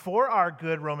persecution for our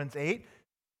good, Romans 8,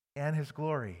 and his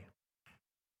glory.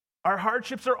 Our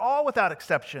hardships are all without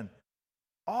exception.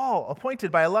 All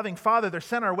appointed by a loving Father. They're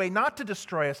sent our way not to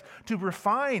destroy us, to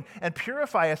refine and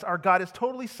purify us. Our God is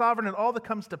totally sovereign, and all that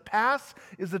comes to pass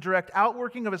is the direct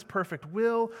outworking of his perfect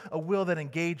will, a will that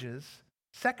engages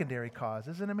secondary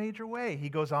causes in a major way. He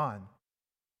goes on.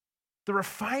 The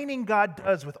refining God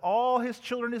does with all his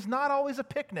children is not always a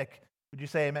picnic. Would you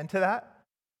say amen to that?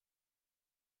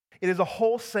 It is a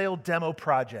wholesale demo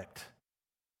project.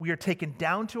 We are taken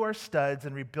down to our studs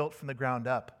and rebuilt from the ground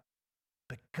up.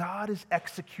 But God is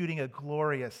executing a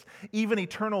glorious, even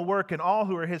eternal work in all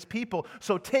who are his people.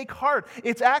 So take heart.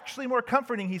 It's actually more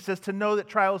comforting, he says, to know that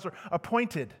trials are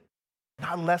appointed,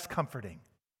 not less comforting.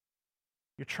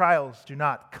 Your trials do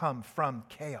not come from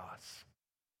chaos.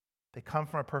 They come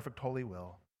from a perfect holy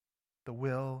will, the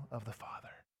will of the Father.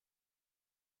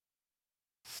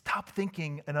 Stop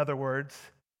thinking, in other words,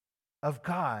 of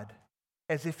God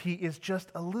as if he is just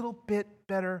a little bit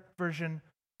better version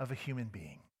of a human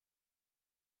being.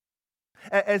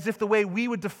 As if the way we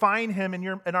would define him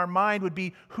in our mind would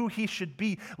be who he should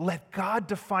be. Let God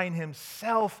define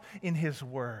himself in his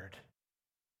word,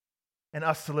 and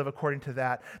us to live according to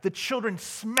that. The children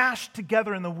smashed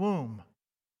together in the womb,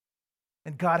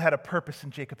 and God had a purpose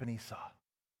in Jacob and Esau.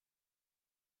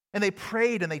 And they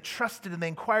prayed and they trusted and they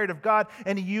inquired of God,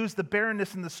 and he used the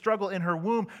barrenness and the struggle in her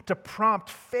womb to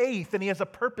prompt faith, and he has a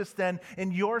purpose then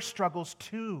in your struggles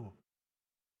too.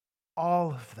 All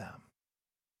of them.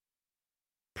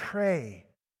 Pray,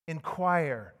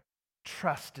 inquire,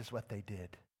 trust is what they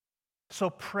did. So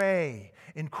pray,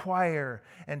 inquire,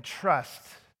 and trust.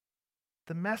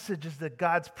 The message is that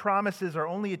God's promises are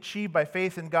only achieved by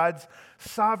faith in God's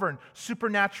sovereign,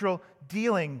 supernatural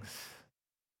dealings,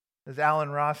 as Alan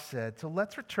Ross said. So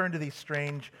let's return to these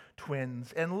strange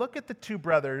twins and look at the 2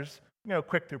 brothers. I'm going to go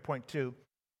quick through point 2.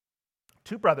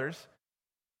 2 brothers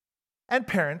and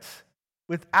parents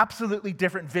with absolutely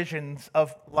different visions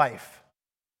of life.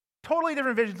 Totally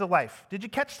different visions of life. Did you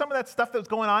catch some of that stuff that was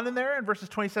going on in there in verses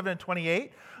 27 and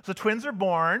 28? So twins are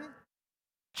born.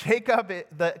 Jacob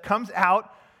comes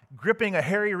out gripping a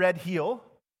hairy red heel.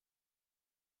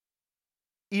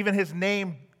 Even his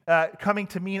name coming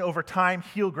to mean over time,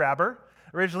 heel grabber.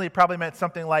 Originally, it probably meant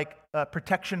something like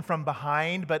protection from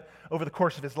behind, but over the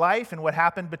course of his life and what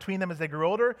happened between them as they grew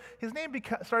older, his name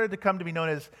started to come to be known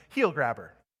as heel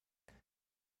grabber.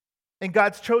 And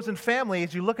God's chosen family,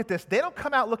 as you look at this, they don't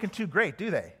come out looking too great, do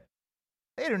they?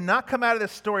 They do not come out of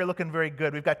this story looking very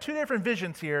good. We've got 2 different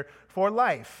visions here for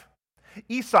life.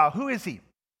 Esau, who is he?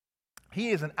 He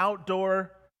is an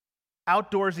outdoorsy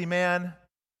man,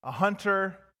 a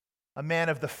hunter, a man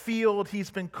of the field, he's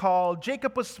been called.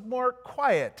 Jacob was more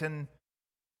quiet, and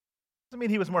doesn't mean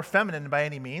he was more feminine by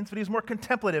any means, but he was more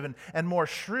contemplative and more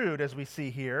shrewd, as we see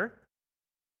here.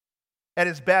 At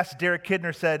his best, Derek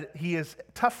Kidner said he is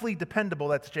toughly dependable,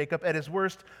 that's Jacob. At his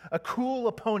worst, a cool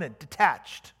opponent,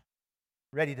 detached,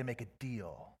 ready to make a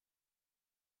deal.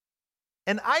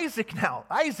 And Isaac,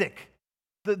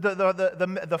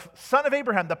 the son of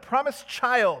Abraham, the promised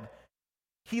child,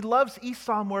 he loves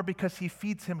Esau more because he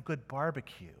feeds him good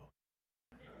barbecue.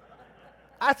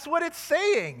 That's what it's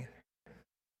saying.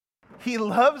 He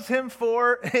loves him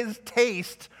for his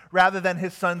taste rather than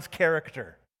his son's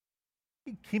character.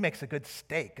 He makes a good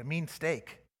steak, a mean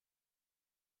steak.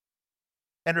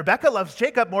 And Rebekah loves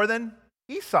Jacob more than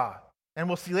Esau. And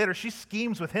we'll see later, she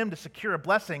schemes with him to secure a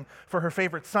blessing for her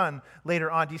favorite son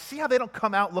later on. Do you see how they don't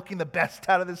come out looking the best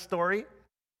out of this story?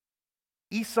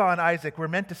 Esau and Isaac, we're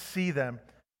meant to see them,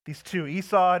 these two,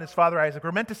 Esau and his father Isaac,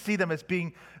 we're meant to see them as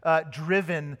being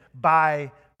driven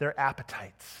by their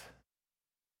appetites.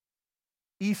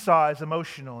 Esau is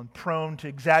emotional and prone to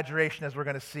exaggeration, as we're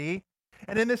going to see.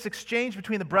 And in this exchange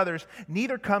between the brothers,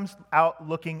 neither comes out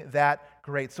looking that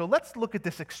great. So let's look at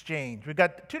this exchange. We've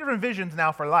got two different visions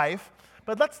now for life,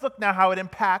 but let's look now how it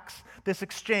impacts this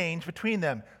exchange between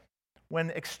them. When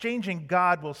exchanging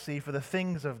God, we'll see, for the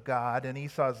things of God in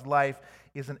Esau's life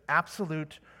is an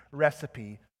absolute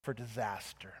recipe for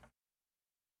disaster.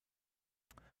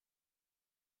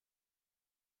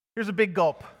 Here's a big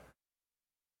gulp.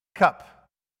 Cup.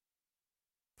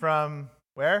 From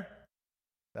where?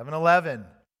 7-Eleven.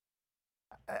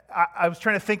 I was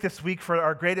trying to think this week for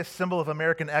our greatest symbol of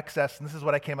American excess, and this is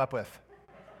what I came up with.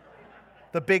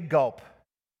 The big gulp.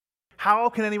 How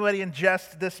can anybody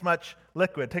ingest this much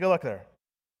liquid? Take a look there.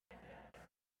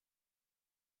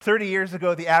 30 years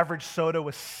ago, the average soda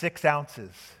was 6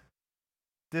 ounces.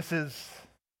 This is,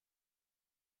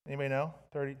 anybody know?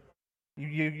 30?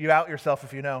 You out yourself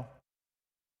if you know.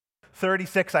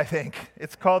 36, I think.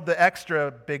 It's called the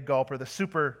extra big gulp or the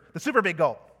super big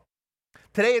gulp.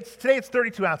 Today it's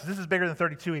 32 ounces. This is bigger than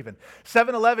 32 even.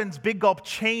 7-Eleven's big gulp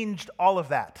changed all of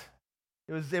that.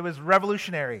 It was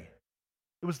revolutionary.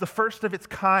 It was the first of its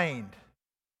kind.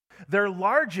 Their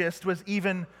largest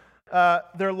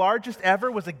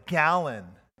ever was a gallon.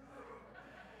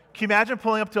 Can you imagine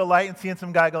pulling up to a light and seeing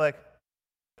some guy go like,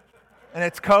 and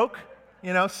it's Coke,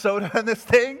 soda in this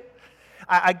thing?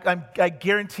 I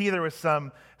guarantee there was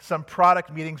some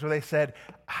product meetings where they said,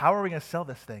 how are we going to sell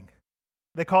this thing?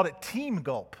 They called it Team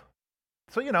Gulp.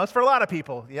 So, it's for a lot of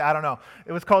people. Yeah, I don't know.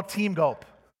 It was called Team Gulp.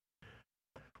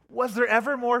 Was there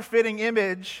ever more fitting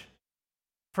image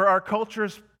for our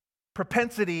culture's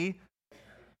propensity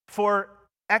for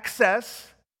excess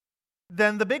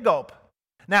than the big gulp?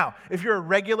 Now, if you're a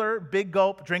regular big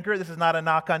gulp drinker, this is not a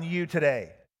knock on you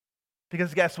today.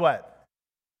 Because guess what?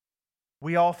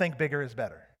 We all think bigger is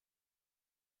better.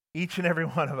 Each and every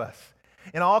one of us.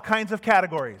 In all kinds of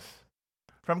categories.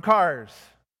 From cars,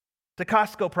 to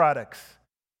Costco products,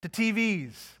 to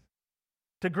TVs,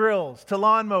 to grills, to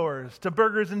lawnmowers, to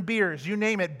burgers and beers. You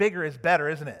name it, bigger is better,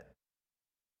 isn't it?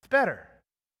 It's better.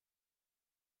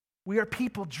 We are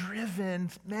people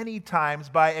driven many times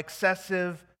by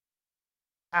excessive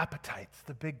appetites,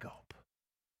 the big gulp.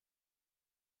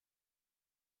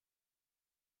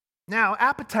 Now,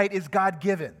 appetite is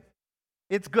God-given.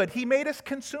 It's good. He made us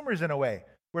consumers in a way.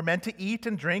 We're meant to eat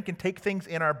and drink and take things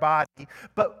in our body.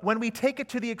 But when we take it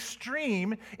to the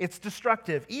extreme, it's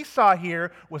destructive. Esau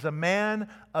here was a man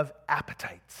of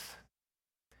appetites.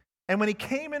 And when he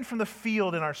came in from the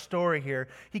field in our story here,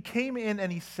 he came in and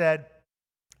he said,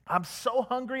 I'm so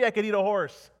hungry I could eat a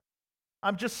horse.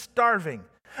 I'm just starving.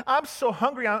 I'm so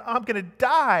hungry I'm going to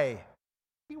die.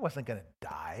 He wasn't going to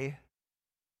die.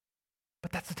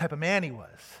 But that's the type of man he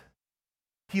was.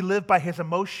 He lived by his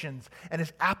emotions and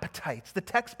his appetites. The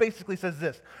text basically says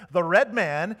this. The red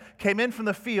man came in from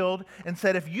the field and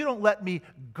said, if you don't let me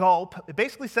gulp, it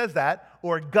basically says that,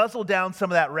 or guzzle down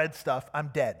some of that red stuff,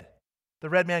 I'm dead. The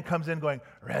red man comes in going,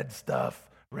 red stuff,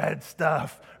 red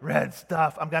stuff, red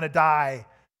stuff, I'm going to die.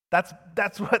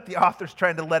 That's what the author's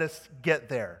trying to let us get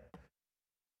there.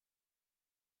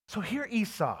 So here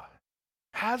Esau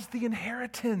has the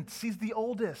inheritance. He's the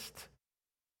oldest.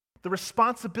 The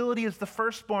responsibility is the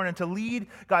firstborn and to lead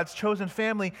God's chosen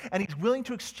family, and he's willing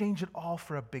to exchange it all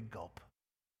for a big gulp.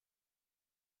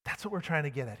 That's what we're trying to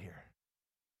get at here.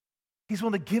 He's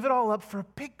willing to give it all up for a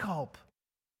big gulp.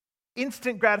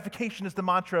 Instant gratification is the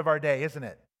mantra of our day, isn't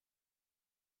it?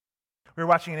 We were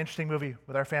watching an interesting movie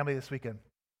with our family this weekend,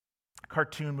 a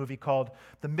cartoon movie called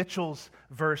The Mitchells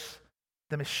vs.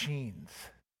 the Machines.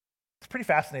 It's pretty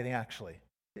fascinating, actually.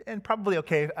 and probably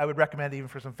okay, I would recommend it even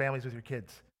for some families with your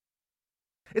kids.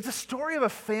 It's a story of a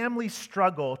family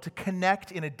struggle to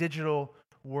connect in a digital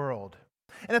world.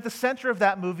 And at the center of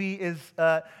that movie is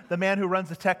the man who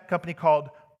runs a tech company called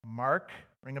Mark,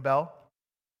 ring a bell?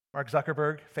 Mark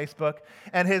Zuckerberg, Facebook,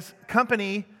 and his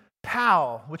company,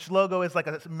 PAL, which logo is like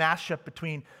a mashup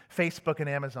between Facebook and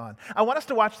Amazon. I want us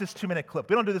to watch this 2-minute clip.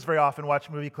 We don't do this very often, watch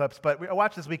movie clips, but I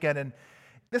watched this weekend, and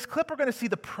this clip we're going to see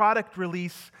the product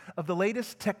release of the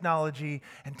latest technology,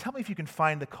 and tell me if you can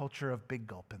find the culture of Big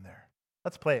Gulp in there.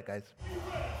 Let's play it, guys.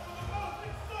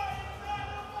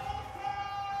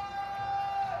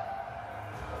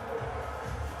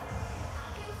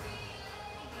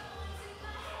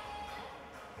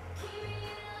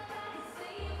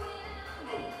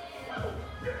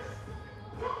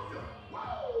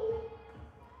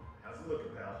 How's it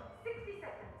looking, pal? 60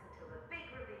 seconds until the big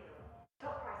reveal.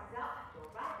 Top prices up, your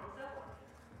rivals are wanted.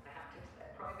 I have to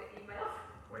their private emails.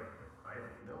 Wait,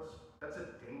 private emails? That's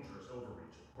a dangerous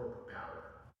overreach of corporate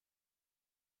power.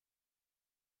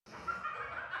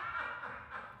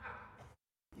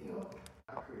 You know,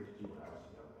 I created you when I was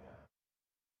a young man,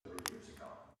 3 years ago.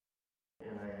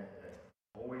 And I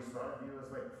always thought of you as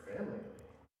like family to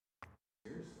me.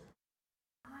 Seriously.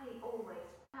 I always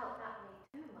felt that way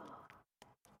too, Mark.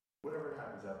 Whatever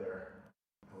happens out there,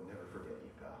 I will never forget you,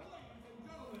 pal. Wish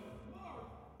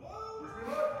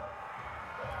me luck!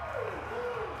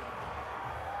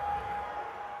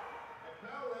 At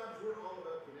Pal Labs, we're all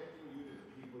about connecting you to the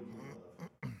people you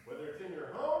love. Whether it's in your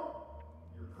home,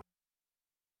 your car.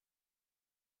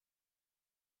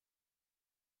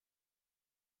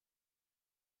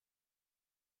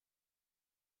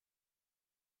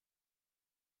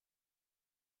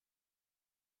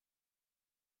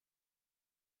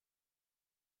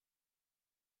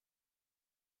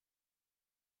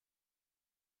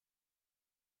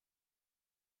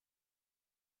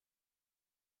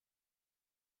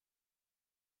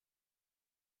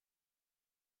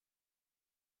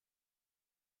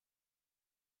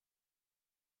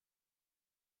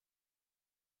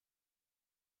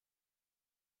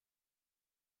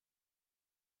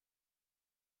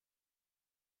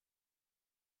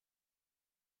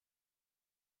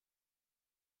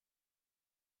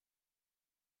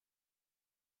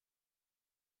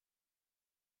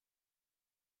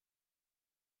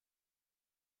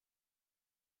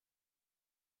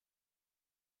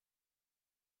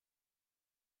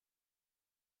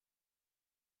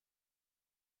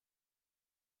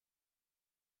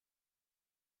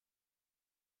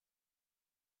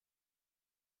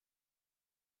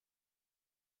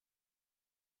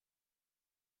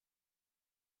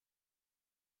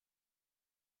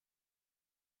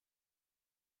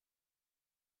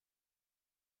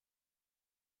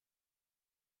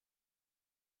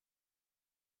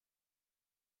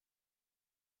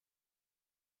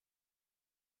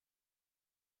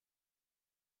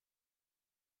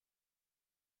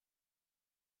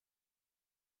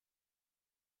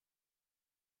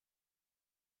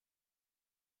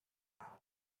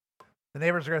 The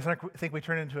neighbors are going to think we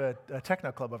turned into a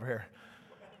techno club over here.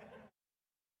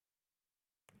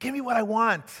 Give me what I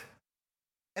want.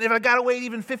 And if I got to wait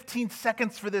even 15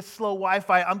 seconds for this slow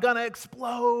Wi-Fi, I'm going to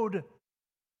explode.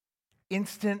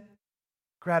 Instant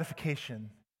gratification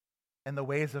and the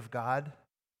ways of God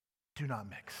do not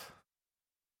mix.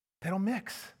 They don't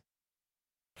mix.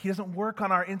 He doesn't work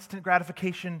on our instant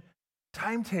gratification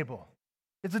timetable.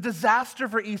 It's a disaster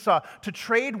for Esau. To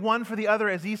trade one for the other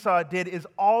as Esau did is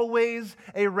always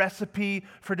a recipe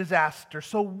for disaster.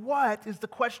 So what is the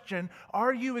question?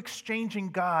 Are you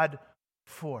exchanging God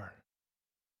for?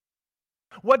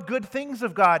 What good things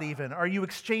of God even are you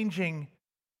exchanging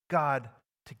God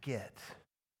to get?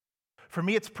 For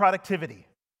me, it's productivity.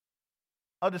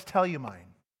 I'll just tell you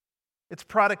mine. It's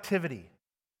productivity.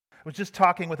 I was just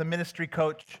talking with a ministry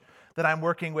coach that I'm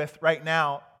working with right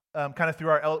now, kind of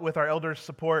through with our elders'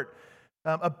 support,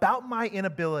 about my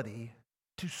inability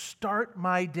to start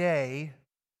my day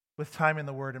with time in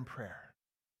the Word and prayer.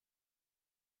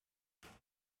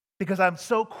 Because I'm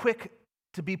so quick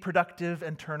to be productive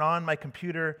and turn on my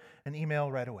computer and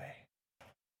email right away.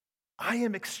 I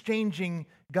am exchanging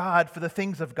God for the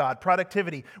things of God,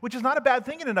 productivity, which is not a bad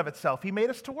thing in and of itself. He made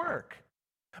us to work.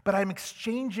 But I'm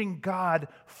exchanging God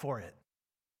for it.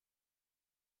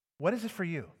 What is it for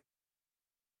you?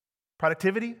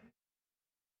 Productivity?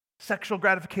 Sexual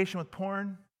gratification with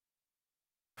porn?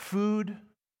 Food?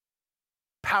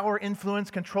 Power, influence,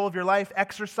 control of your life?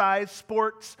 Exercise?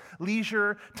 Sports?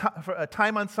 Leisure?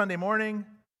 Time on Sunday morning?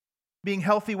 Being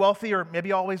healthy, wealthy, or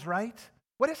maybe always right?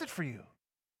 What is it for you?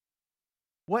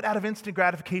 What out of instant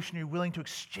gratification are you willing to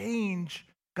exchange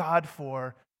God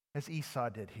for as Esau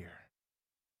did here?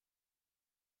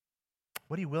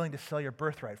 What are you willing to sell your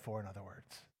birthright for, in other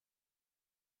words?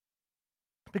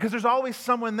 Because there's always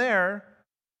someone there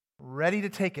ready to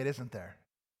take it, isn't there?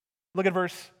 Look at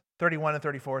verse 31 and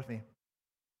 34 with me.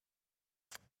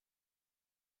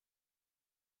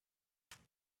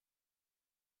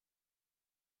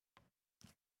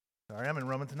 Sorry, I'm in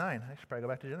Romans 9. I should probably go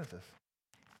back to Genesis.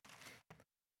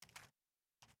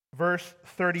 Verse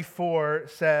 34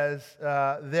 says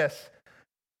this.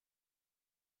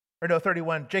 Or no,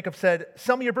 31. Jacob said,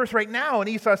 "Sell me your birthright now." And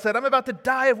Esau said, "I'm about to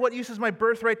die. Of what use is my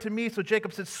birthright to me?" So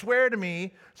Jacob said, "Swear to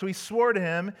me." So he swore to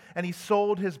him, and he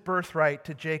sold his birthright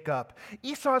to Jacob.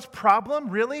 Esau's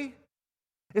problem, really,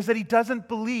 is that he doesn't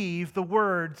believe the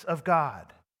words of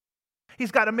God.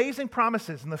 He's got amazing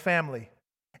promises in the family,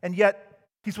 and yet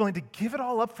he's willing to give it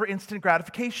all up for instant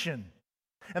gratification.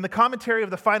 And the commentary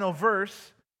of the final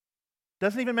verse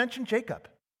doesn't even mention Jacob.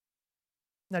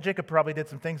 Now, Jacob probably did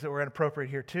some things that were inappropriate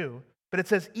here too, but it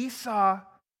says Esau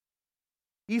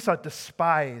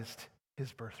despised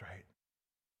his birthright.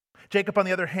 Jacob, on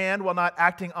the other hand, while not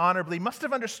acting honorably, must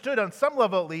have understood on some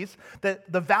level at least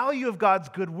that the value of God's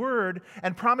good word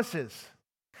and promises.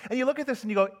 And you look at this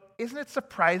and you go, isn't it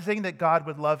surprising that God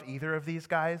would love either of these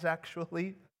guys,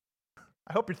 actually?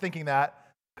 I hope you're thinking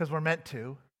that because we're meant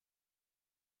to.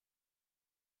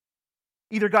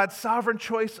 Either God's sovereign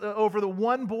choice over the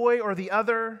one boy or the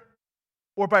other,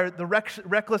 or by the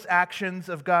reckless actions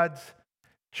of God's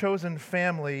chosen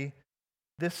family,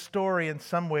 this story in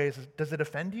some ways, does it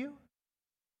offend you?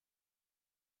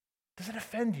 Does it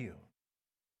offend you?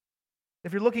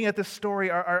 If you're looking at this story,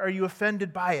 are you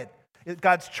offended by it? Is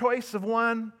God's choice of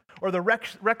one, or the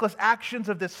reckless actions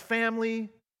of this family,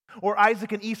 or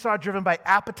Isaac and Esau driven by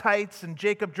appetites and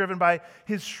Jacob driven by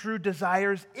his shrewd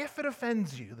desires? If it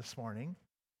offends you this morning,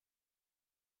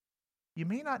 you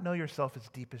may not know yourself as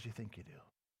deep as you think you do.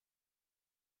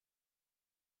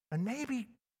 And maybe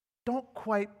don't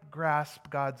quite grasp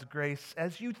God's grace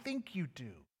as you think you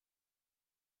do.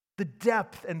 The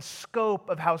depth and scope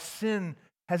of how sin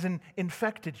has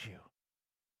infected you,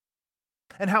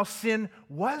 and how sin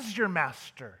was your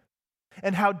master,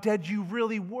 and how dead you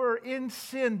really were in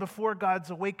sin before God's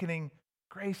awakening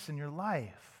grace in your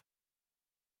life.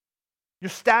 Your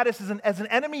status as an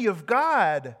enemy of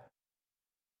God,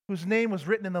 whose name was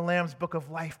written in the Lamb's book of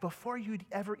life before you'd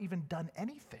ever even done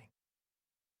anything.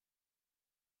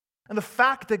 And the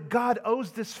fact that God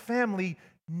owes this family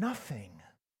nothing,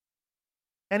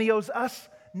 and he owes us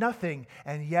nothing,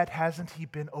 and yet hasn't he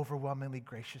been overwhelmingly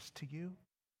gracious to you?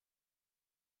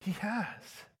 He has.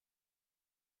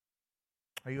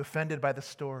 Are you offended by the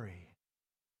story?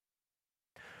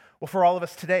 Well, for all of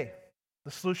us today,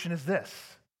 the solution is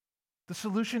this. The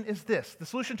solution is this. The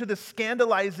solution to the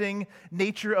scandalizing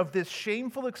nature of this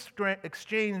shameful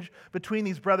exchange between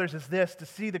these brothers is this: to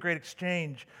see the great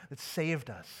exchange that saved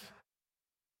us.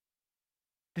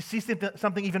 To see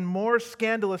something even more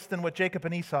scandalous than what Jacob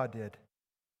and Esau did.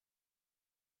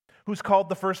 Who's called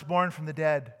the firstborn from the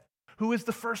dead? Who is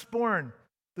the firstborn?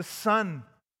 The Son.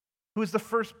 Who is the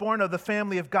firstborn of the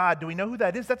family of God? Do we know who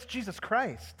that is? That's Jesus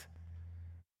Christ.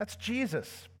 That's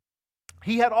Jesus.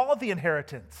 He had all the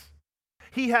inheritance.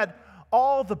 He had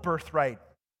all the birthright.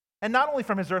 And not only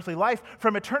from his earthly life,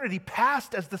 from eternity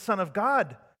past as the Son of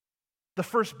God. The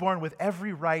firstborn with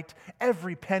every right,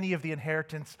 every penny of the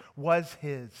inheritance was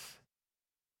his.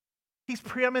 He's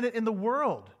preeminent in the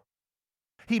world.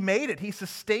 He made it. He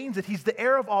sustains it. He's the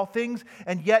heir of all things,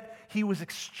 and yet he was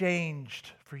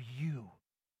exchanged for you.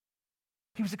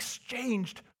 He was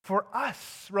exchanged for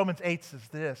us. Romans 8 says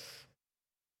this: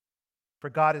 "For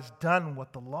God has done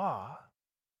what the law,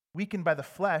 weakened by the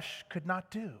flesh, could not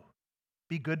do."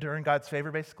 Be good to earn God's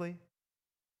favor, basically.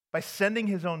 By sending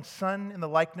his own Son in the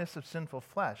likeness of sinful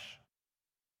flesh.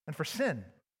 And for sin,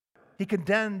 he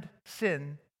condemned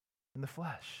sin in the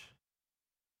flesh.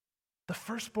 The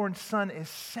firstborn Son is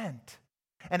sent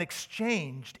and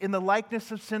exchanged in the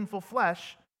likeness of sinful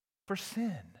flesh for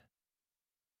sin.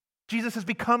 Jesus has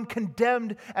become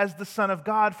condemned as the Son of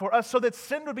God for us so that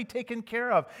sin would be taken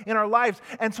care of in our lives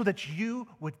and so that you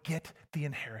would get the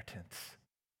inheritance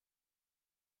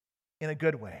in a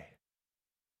good way,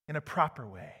 in a proper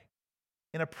way,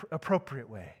 in an appropriate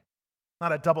way,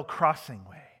 not a double-crossing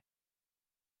way.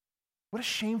 What a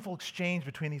shameful exchange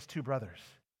between these two brothers.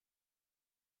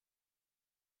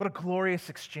 What a glorious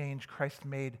exchange Christ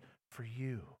made for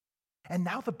you. And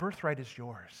now the birthright is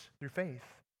yours through faith.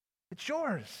 It's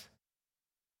yours.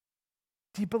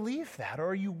 Do you believe that, or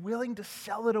are you willing to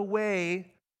sell it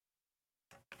away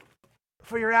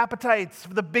for your appetites,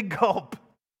 for the big gulp?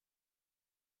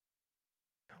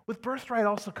 With birthright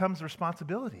also comes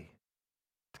responsibility.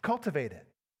 to cultivate it,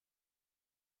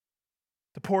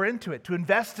 to pour into it, to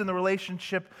invest in the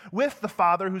relationship with the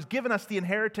Father who's given us the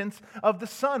inheritance of the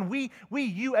Son.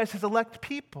 You as his elect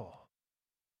people,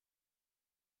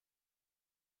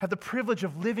 have the privilege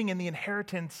of living in the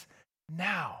inheritance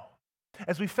now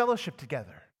as we fellowship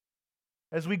together,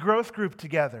 as we growth group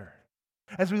together,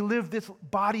 as we live this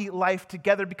body life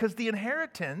together, because the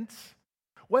inheritance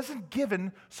wasn't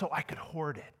given so I could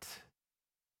hoard it,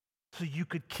 so you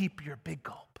could keep your big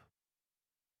gulp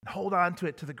and hold on to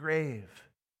it to the grave.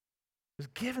 It was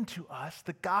given to us,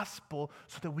 the gospel,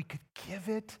 so that we could give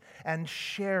it and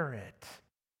share it.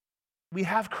 We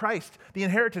have Christ. The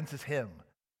inheritance is him.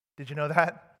 Did you know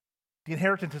that? The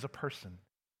inheritance is a person.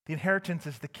 The inheritance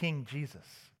is the King, Jesus.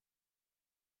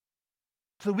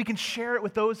 So we can share it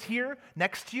with those here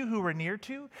next to you who are near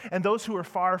to, and those who are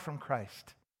far from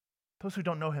Christ, those who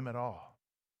don't know him at all.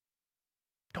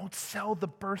 Don't sell the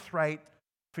birthright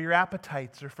for your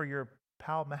appetites or for your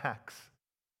pal Max.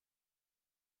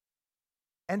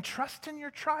 And trust in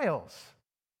your trials,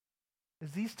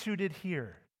 as these two did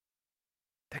here,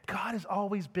 that God has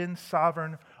always been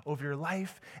sovereign over your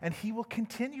life, and he will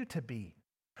continue to be.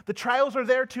 The trials are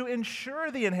there to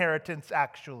ensure the inheritance,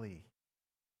 actually,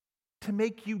 to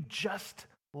make you just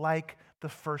like the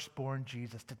firstborn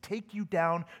Jesus, to take you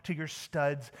down to your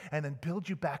studs and then build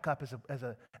you back up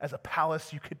as a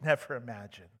palace you could never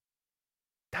imagine.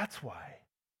 That's why.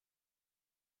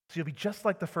 So you'll be just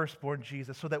like the firstborn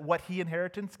Jesus, so that what he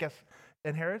inherits,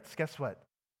 guess what?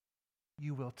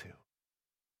 You will too.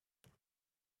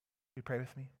 You pray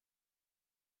with me?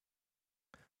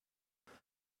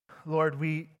 Lord,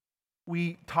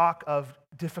 we talk of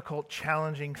difficult,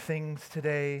 challenging things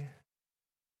today.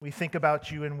 We think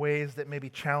about you in ways that maybe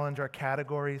challenge our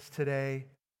categories today.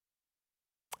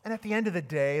 And at the end of the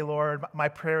day, Lord, my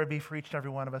prayer would be for each and every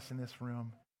one of us in this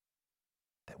room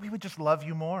that we would just love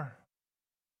you more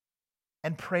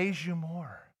and praise you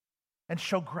more and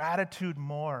show gratitude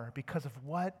more because of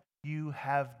what you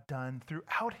have done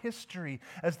throughout history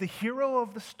as the hero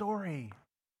of the story,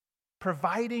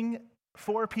 providing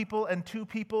for people and to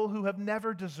people who have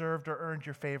never deserved or earned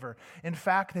your favor. In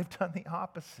fact, they've done the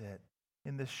opposite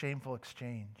in this shameful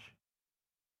exchange.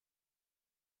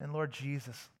 And Lord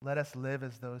Jesus, let us live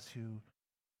as those who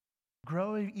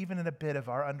grow even in a bit of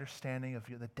our understanding of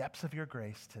the depths of your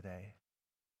grace today,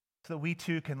 so that we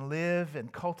too can live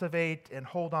and cultivate and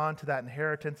hold on to that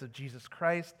inheritance of Jesus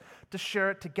Christ, to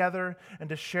share it together and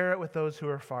to share it with those who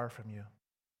are far from you.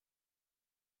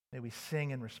 May we sing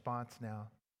in response now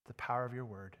to the power of your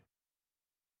word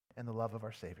and the love of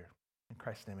our Savior. In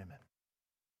Christ's name, amen.